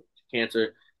back from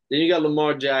cancer. Then you got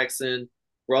Lamar Jackson,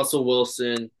 Russell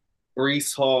Wilson,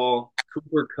 Brees Hall,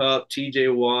 Cooper Kupp, T.J.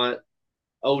 Watt,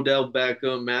 Odell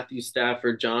Beckham, Matthew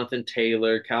Stafford, Jonathan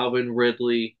Taylor, Calvin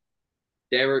Ridley,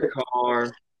 Derek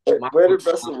Carr, Where Michael did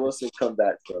Russell Thomas. Wilson come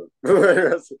back from?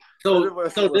 Where did So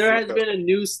Russell there Wilson has come? been a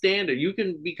new standard. You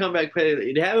can become back player.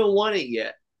 They haven't won it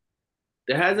yet.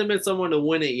 There hasn't been someone to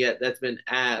win it yet that's been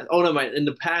asked. Oh no, in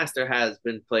the past there has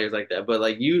been players like that, but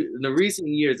like you in the recent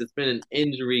years, it's been an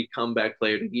injury comeback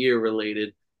player of the year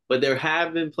related. But there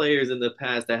have been players in the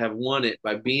past that have won it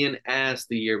by being asked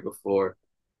the year before.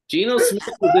 Geno Smith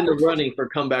was in the running for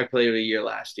comeback player of the year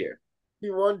last year. He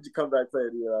wanted to come back play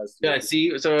the year last Yeah, year.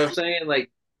 see, so I'm saying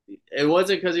like it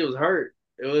wasn't because he was hurt.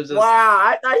 It was just Wow,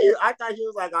 I thought he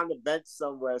was like on the bench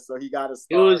somewhere, so he got to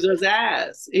it was start. just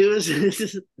ass. It was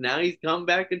just, now he's come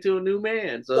back into a new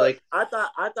man. So So like I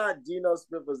thought Geno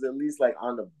Smith was at least like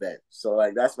on the bench. So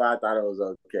like that's why I thought it was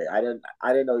okay. I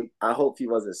didn't know. I hope he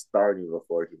wasn't starting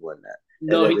before he won that, and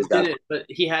no, then he just got. didn't. But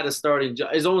he had a starting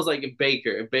job. It's almost like if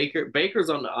Baker's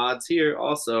on the odds here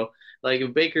also. Like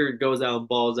if Baker goes out and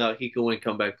balls out, he can win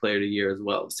comeback player of the year as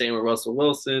well. Same with Russell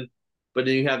Wilson. But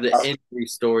then you have the injury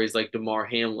stories like Damar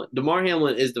Hamlin. Damar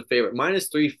Hamlin is the favorite, minus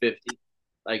 350.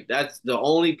 Like that's the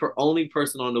only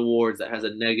person on the awards that has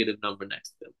a negative number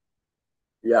next to him.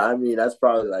 Yeah, I mean that's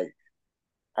probably like.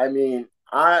 I mean,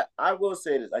 I will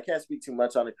say this. I can't speak too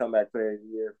much on the comeback player of the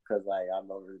year because like I'm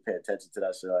not really paying attention to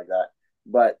that shit like that.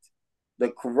 But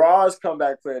the rawest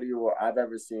comeback player of the year I've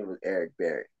ever seen was Eric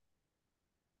Berry.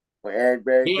 When Eric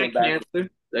Berry He came had back, cancer,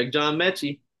 like John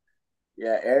Mechie.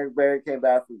 yeah, Eric Berry came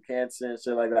back from cancer and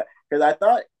shit like that. Because I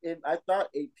thought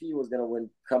AP was gonna win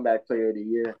comeback player of the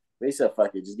year. They said,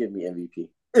 "Fuck it, just give me MVP.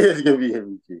 Just give me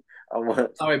MVP." I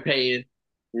want, Sorry, Payton.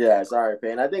 yeah, sorry,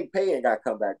 Payne. I think Payne got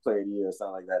comeback player of the year or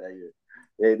something like that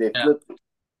year. They Yeah. flipped it.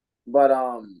 But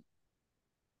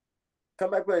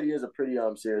comeback player of the year is a pretty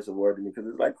serious award to me because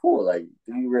it's like cool, like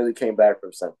you really came back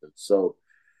from something. So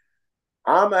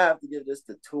I'm gonna have to give this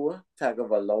to Tua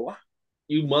Tagovailoa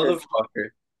You because motherfucker.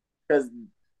 because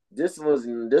this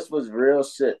was real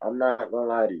shit. I'm not gonna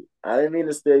lie to you. I didn't mean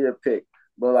to steal your pick,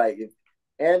 but like,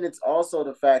 and it's also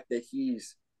the fact that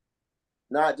he's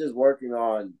not just working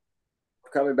on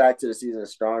coming back to the season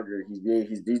stronger.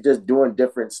 He's just doing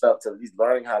different stuff. So he's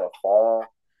learning how to fall.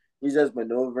 He's just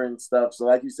maneuvering stuff. So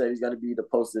like you said, he's gonna be the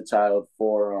poster child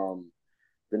for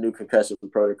the new concussion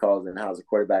protocols and how the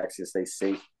quarterbacks can stay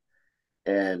safe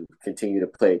and continue to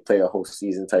play a whole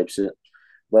season type shit.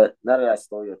 But none of that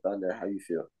stole your thunder. How you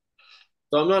feel?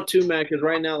 So I'm not too mad because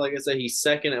right now, like I said, he's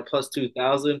second at plus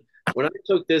 2,000. When I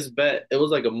took this bet, it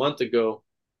was like a month ago,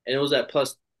 and it was at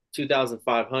plus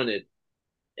 2,500,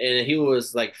 and he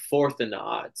was like fourth in the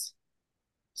odds.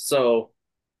 So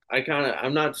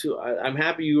I'm not too. I'm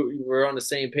happy you were on the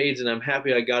same page, and I'm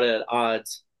happy I got it at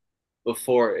odds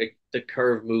before the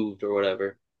curve moved or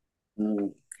whatever.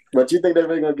 Mm. But you think they're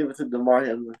really gonna give it to Damar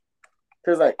Hamlin?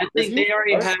 Because like, I does think he they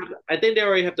already start? have. I think they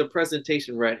already have the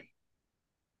presentation ready.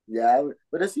 Yeah,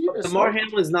 but does he even Damar start?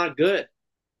 Hamlin's not good.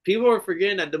 People are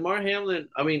forgetting that Damar Hamlin.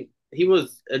 I mean, he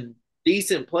was a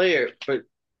decent player, but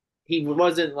he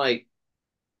wasn't like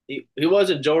he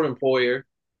wasn't Jordan Poyer.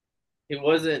 He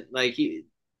wasn't like he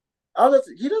Oh,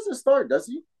 he doesn't start, does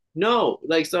he? no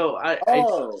like so I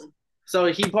Oh, so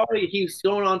he's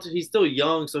going on to he's still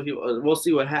young, so we'll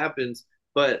see what happens.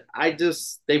 But I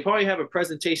just they probably have a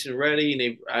presentation ready,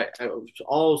 and I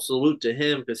all salute to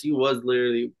him because he was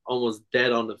literally almost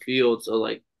dead on the field. So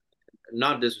like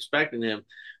not disrespecting him,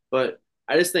 but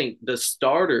I just think the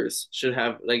starters should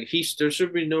have like there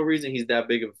should be no reason he's that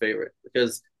big of a favorite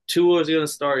because Tua is going to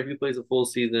start if he plays a full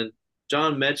season.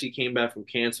 John Mechie came back from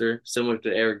cancer, similar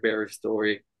to Eric Berry's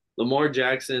story. Lamar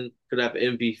Jackson could have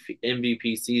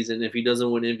MVP season. If he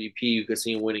doesn't win MVP, you could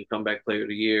see him winning comeback player of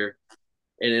the year.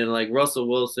 And then like Russell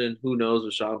Wilson, who knows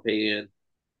with Sean Payton,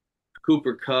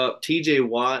 Cooper Kupp, TJ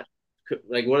Watt.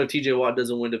 Like, what if TJ Watt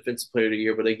doesn't win Defensive Player of the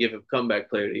Year, but they give him Comeback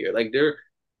Player of the Year? Like,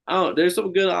 I don't. There's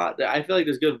some good. I feel like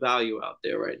there's good value out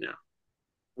there right now.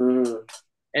 Mm,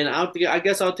 And I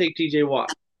guess I'll take TJ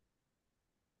Watt.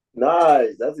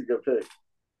 nice. That's a good pick.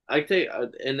 I take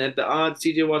and at the odds,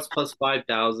 TJ Watt's plus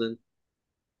 5,000.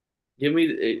 Give me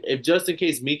if just in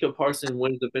case Mika Parsons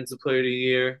wins Defensive Player of the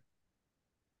Year,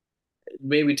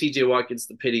 maybe TJ Watt gets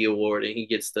the pity award and he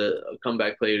gets the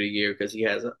comeback player of the year because he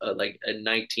has like a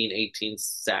 19-18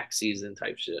 sack season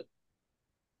type shit.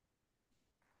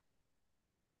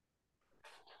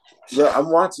 Yeah, I'm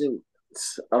watching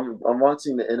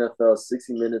the NFL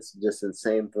 60 minutes of just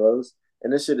insane throws,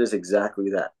 and this shit is exactly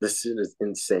that. This shit is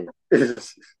insane.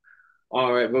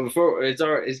 All right, but before it's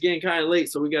getting kind of late,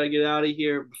 so we got to get out of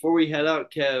here. Before we head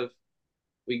out, Kev,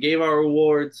 we gave our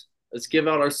awards. Let's give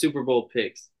out our Super Bowl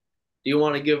picks. Do you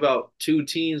want to give out two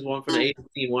teams, one for the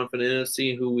AFC, one for the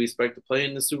NFC, who we expect to play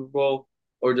in the Super Bowl,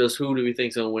 or just who do we think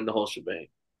is going to win the whole shebang?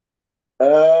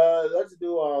 Let's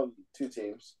do two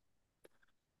teams.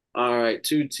 All right,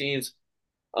 two teams.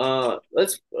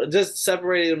 Let's just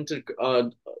separate them to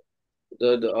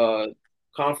the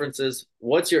conferences.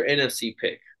 What's your NFC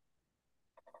pick?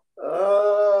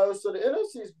 So the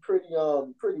NFC is pretty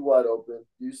wide open.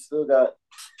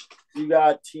 You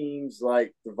got teams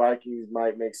like the Vikings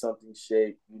might make something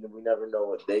shake. You know, we never know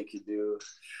what they could do.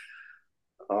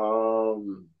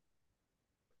 Um,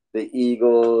 the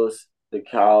Eagles, the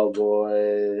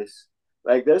Cowboys.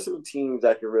 Like, there's some teams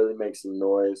that can really make some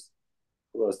noise.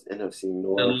 Who else? The NFC The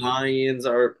North. Lions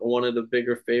are one of the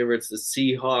bigger favorites. The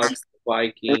Seahawks, the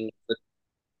Vikings, the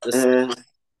Eh,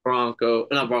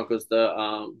 not Broncos,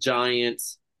 the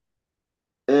Giants,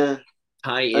 eh,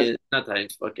 I, Titans, not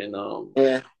Titans, fucking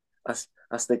eh. I,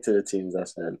 I stick to the teams I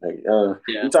said. Like,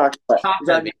 yeah, you talk about, top you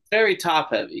talk heavy, very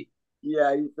top heavy.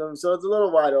 Yeah, you feel me? So it's a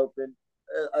little wide open.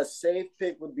 A safe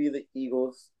pick would be the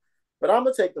Eagles, but I'm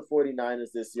gonna take the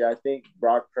 49ers this year. I think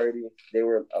Brock Purdy. They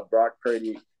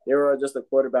were just a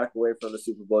quarterback away from the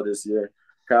Super Bowl this year.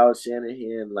 Kyle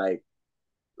Shanahan like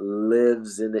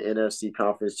lives in the NFC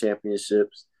Conference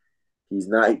Championships. He's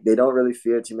not. They don't really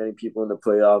fear too many people in the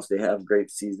playoffs. They have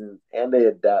great seasons and they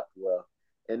adapt well.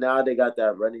 And now they got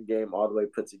that running game all the way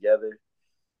put together.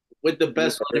 With the Yeah,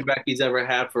 best running back he's ever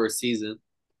had for a season.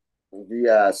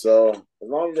 yeah, so as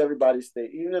long as everybody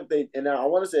stays, even if they, and I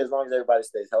want to say as long as everybody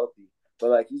stays healthy, but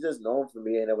like he's just known for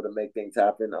being able to make things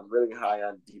happen. I'm really high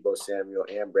on Debo Samuel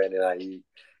and Brandon Ayuk,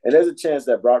 and there's a chance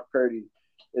that Brock Purdy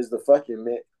is the fucking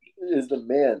man, is the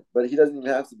man, but he doesn't even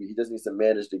have to be. He just needs to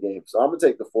manage the game. So I'm gonna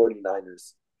take the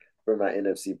 49ers for my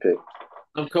NFC pick.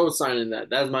 I'm co-signing that.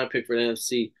 That's my pick for the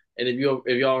NFC. And if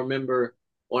y'all remember,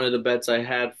 one of the bets I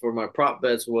had for my prop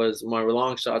bets was my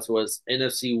long shots was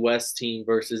NFC West team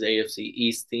versus AFC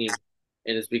East team.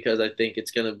 And it's because I think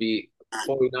it's gonna be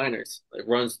 49ers. It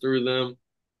runs through them.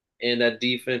 And that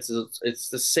defense is it's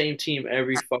the same team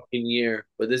every fucking year.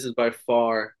 But this is by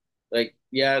far like,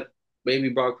 yeah, maybe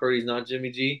Brock Purdy's not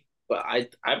Jimmy G, but I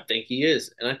think he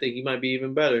is. And I think he might be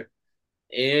even better.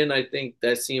 And I think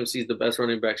that CMC is the best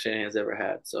running back Shanahan's ever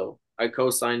had. So I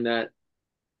co-signed that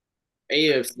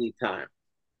AFC time.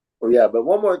 Well, yeah, but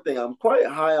one more thing, I'm quite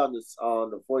high on this on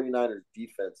the 49ers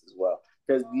defense as well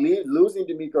because losing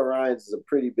D'Amico Ryans is a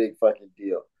pretty big fucking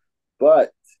deal.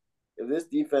 But if this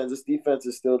defense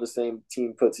is still the same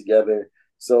team put together.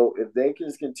 So if they can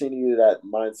just continue that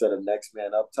mindset of next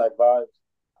man up type vibes,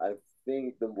 I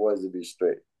think the boys will be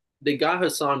straight. They got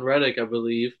Hassan Reddick, I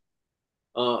believe.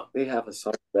 They have a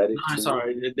song No, ready I'm too.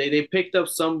 sorry. They picked up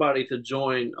somebody to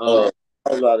join. Oh,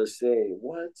 I was about to say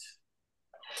what?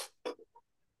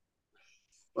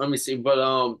 Let me see.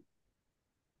 But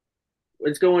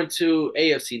it's going to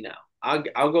AFC now.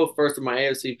 I'll go first with my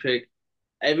AFC pick.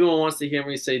 Everyone wants to hear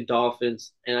me say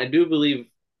Dolphins, and I do believe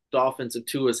Dolphins if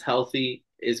Tua is healthy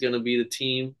is going to be the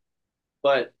team.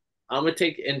 But I'm gonna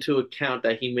take into account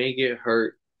that he may get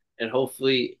hurt, and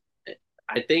hopefully,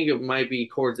 I think it might be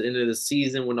towards the end of the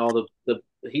season when all the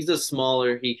he's a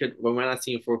smaller. He could we might not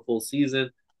see him for a full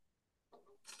season.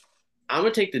 I'm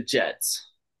gonna take the Jets.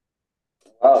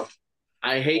 Wow,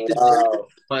 I hate the Jets, wow,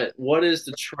 but what is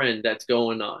the trend that's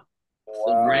going on?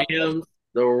 The wow.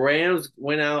 The Rams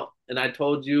went out, and I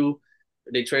told you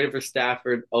they traded for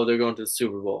Stafford. Oh, they're going to the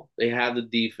Super Bowl. They have the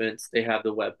defense. They have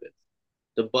the weapons.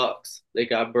 The Bucks, they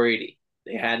got Brady.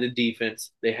 They had the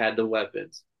defense. They had the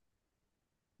weapons.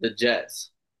 The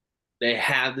Jets, they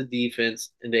have the defense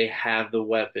and they have the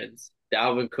weapons.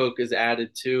 Dalvin Cook is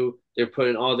added too. They're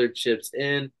putting all their chips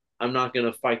in. I'm not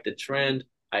gonna fight the trend.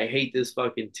 I hate this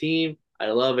fucking team. I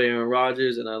love Aaron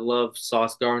Rodgers and I love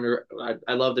Sauce Gardner.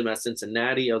 I loved him at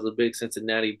Cincinnati. I was a big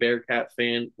Cincinnati Bearcat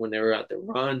fan when they were at the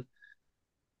run.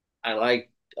 I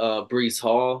like Brees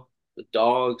Hall, the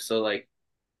dog. So like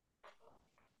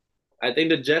I think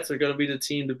the Jets are going to be the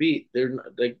team to beat. They're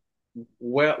like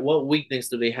what weakness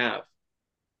do they have?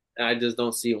 And I just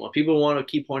don't see one. People want to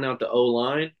keep pointing out the O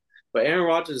line, but Aaron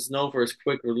Rodgers is known for his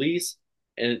quick release,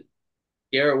 and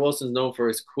Garrett Wilson is known for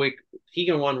his quick. He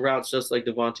can run routes just like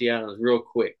Devontae Adams, real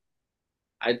quick.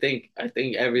 I think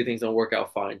everything's gonna work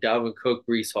out fine. Dalvin Cook,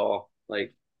 Brees Hall,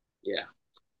 like, yeah.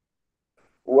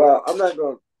 Well, I'm not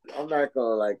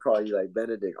gonna like call you like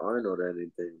Benedict Arnold or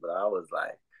anything, but I was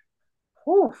like,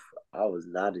 whew, I was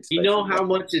not You know expecting that. how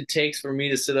much it takes for me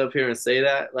to sit up here and say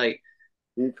that? Like,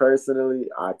 Me personally,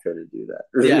 I couldn't do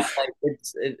yeah, that.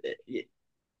 like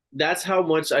that's how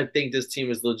much I think this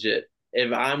team is legit.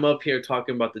 If I'm up here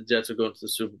talking about the Jets are going to the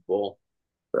Super Bowl,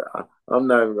 I'm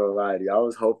not even gonna lie to you. I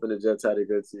was hoping the Jets had a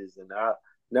good season.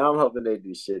 Now I'm hoping they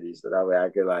do shitty, so that way I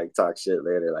could like talk shit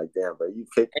later. Like, damn, but you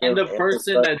picked and them the and it's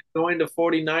person like that joined the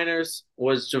 49ers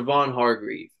was Javon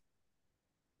Hargrave.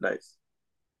 nice.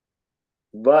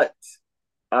 But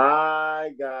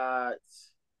I got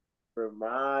for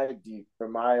my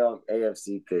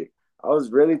AFC pick. I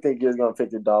was really thinking he was gonna pick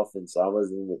the Dolphins, so I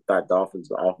wasn't even thought Dolphins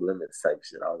were off limits type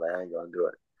shit. I was like, I ain't gonna do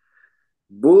it.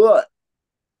 But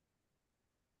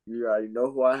you already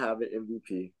know who I have at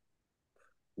MVP.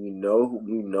 You know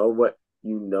what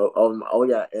you know. Oh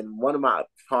yeah, and one of my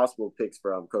possible picks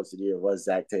for Coach of the Year was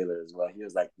Zach Taylor as well. He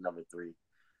was like number three.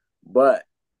 But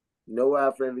you know what I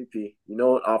have for MVP. You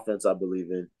know what offense I believe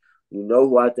in. You know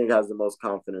who I think has the most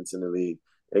confidence in the league.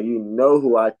 And you know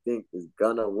who I think is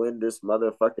gonna win this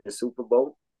motherfucking Super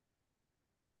Bowl?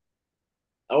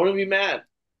 I wouldn't be mad.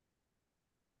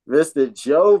 Mr.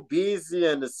 Joe Beasley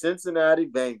and the Cincinnati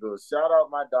Bengals. Shout out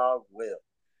my dog Will.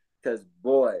 Because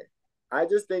boy, I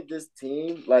just think this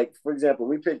team, like for example,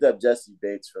 we picked up Jesse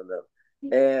Bates from them,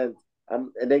 and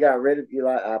and they got rid of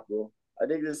Eli Apple. I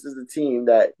think this is the team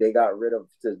that they got rid of.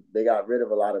 They got rid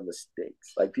of a lot of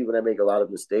mistakes, like people that make a lot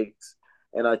of mistakes,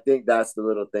 and I think that's the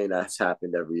little thing that's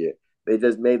happened every year. They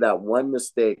just made that one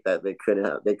mistake that they couldn't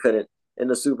have. They couldn't in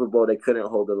the Super Bowl. They couldn't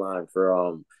hold the line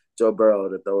for Joe Burrow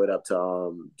to throw it up to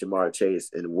Jamar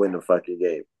Chase and win the fucking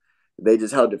game. They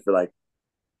just held it for like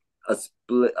a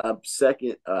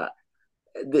second.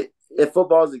 If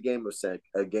football is a game of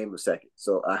seconds,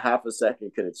 so a half a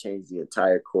second could have changed the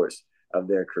entire course of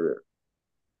their career.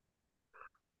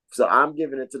 So I'm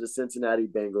giving it to the Cincinnati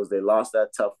Bengals. They lost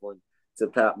that tough one to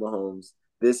Pat Mahomes.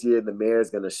 This year, the mayor is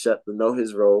going to know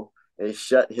his role and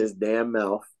shut his damn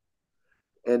mouth,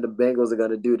 and the Bengals are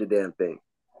going to do the damn thing.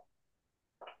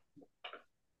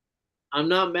 I'm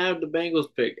not mad at the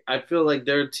Bengals pick. I feel like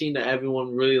they're a team that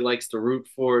everyone really likes to root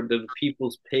for. The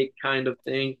people's pick kind of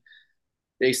thing.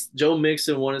 Joe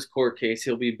Mixon won his court case.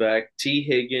 He'll be back. T.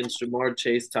 Higgins, Jamar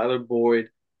Chase, Tyler Boyd.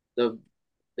 The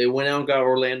They went out and got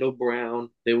Orlando Brown.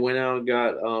 They went out and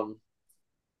got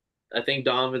I think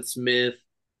Donovan Smith.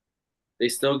 They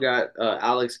still got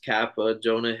Alex Kappa,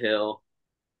 Jonah Hill.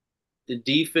 The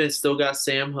defense still got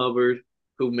Sam Hubbard,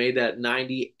 who made that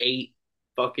 98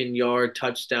 fucking yard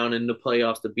touchdown in the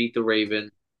playoffs to beat the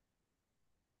Ravens.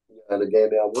 And the game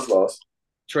they almost lost.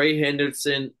 Trey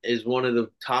Henderson is one of the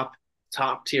top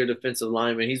tier defensive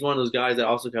linemen. He's one of those guys that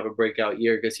also have a breakout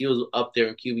year because he was up there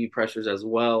in QB pressures as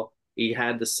well. He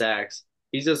had the sacks.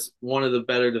 He's just one of the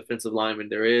better defensive linemen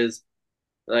there is.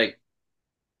 Like,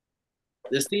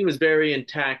 this team is very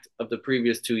intact of the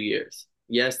previous 2 years.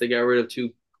 Yes, they got rid of two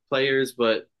players,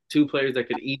 but two players that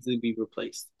could easily be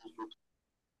replaced.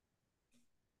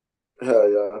 Hell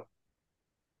yeah.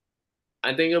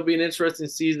 I think it'll be an interesting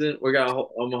season. I'm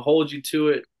gonna hold you to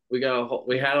it. We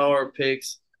had all our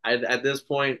picks. At this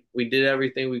point, we did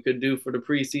everything we could do for the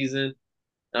preseason.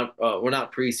 We're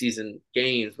not preseason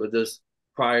games, but just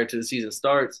prior to the season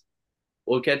starts.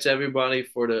 We'll catch everybody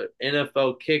for the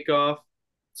NFL kickoff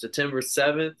September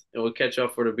 7th, and we'll catch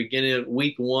up for the beginning of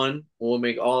week one. We'll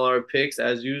make all our picks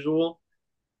as usual.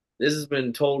 This has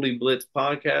been Totally Blitz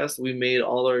Podcast. We made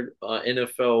all our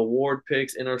NFL award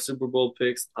picks and our Super Bowl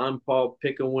picks. I'm Paul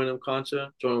Pick and Win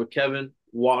Concha, joined with Kevin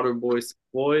Waterboy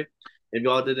Boy. If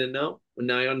y'all didn't know, well,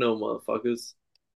 now y'all know, motherfuckers.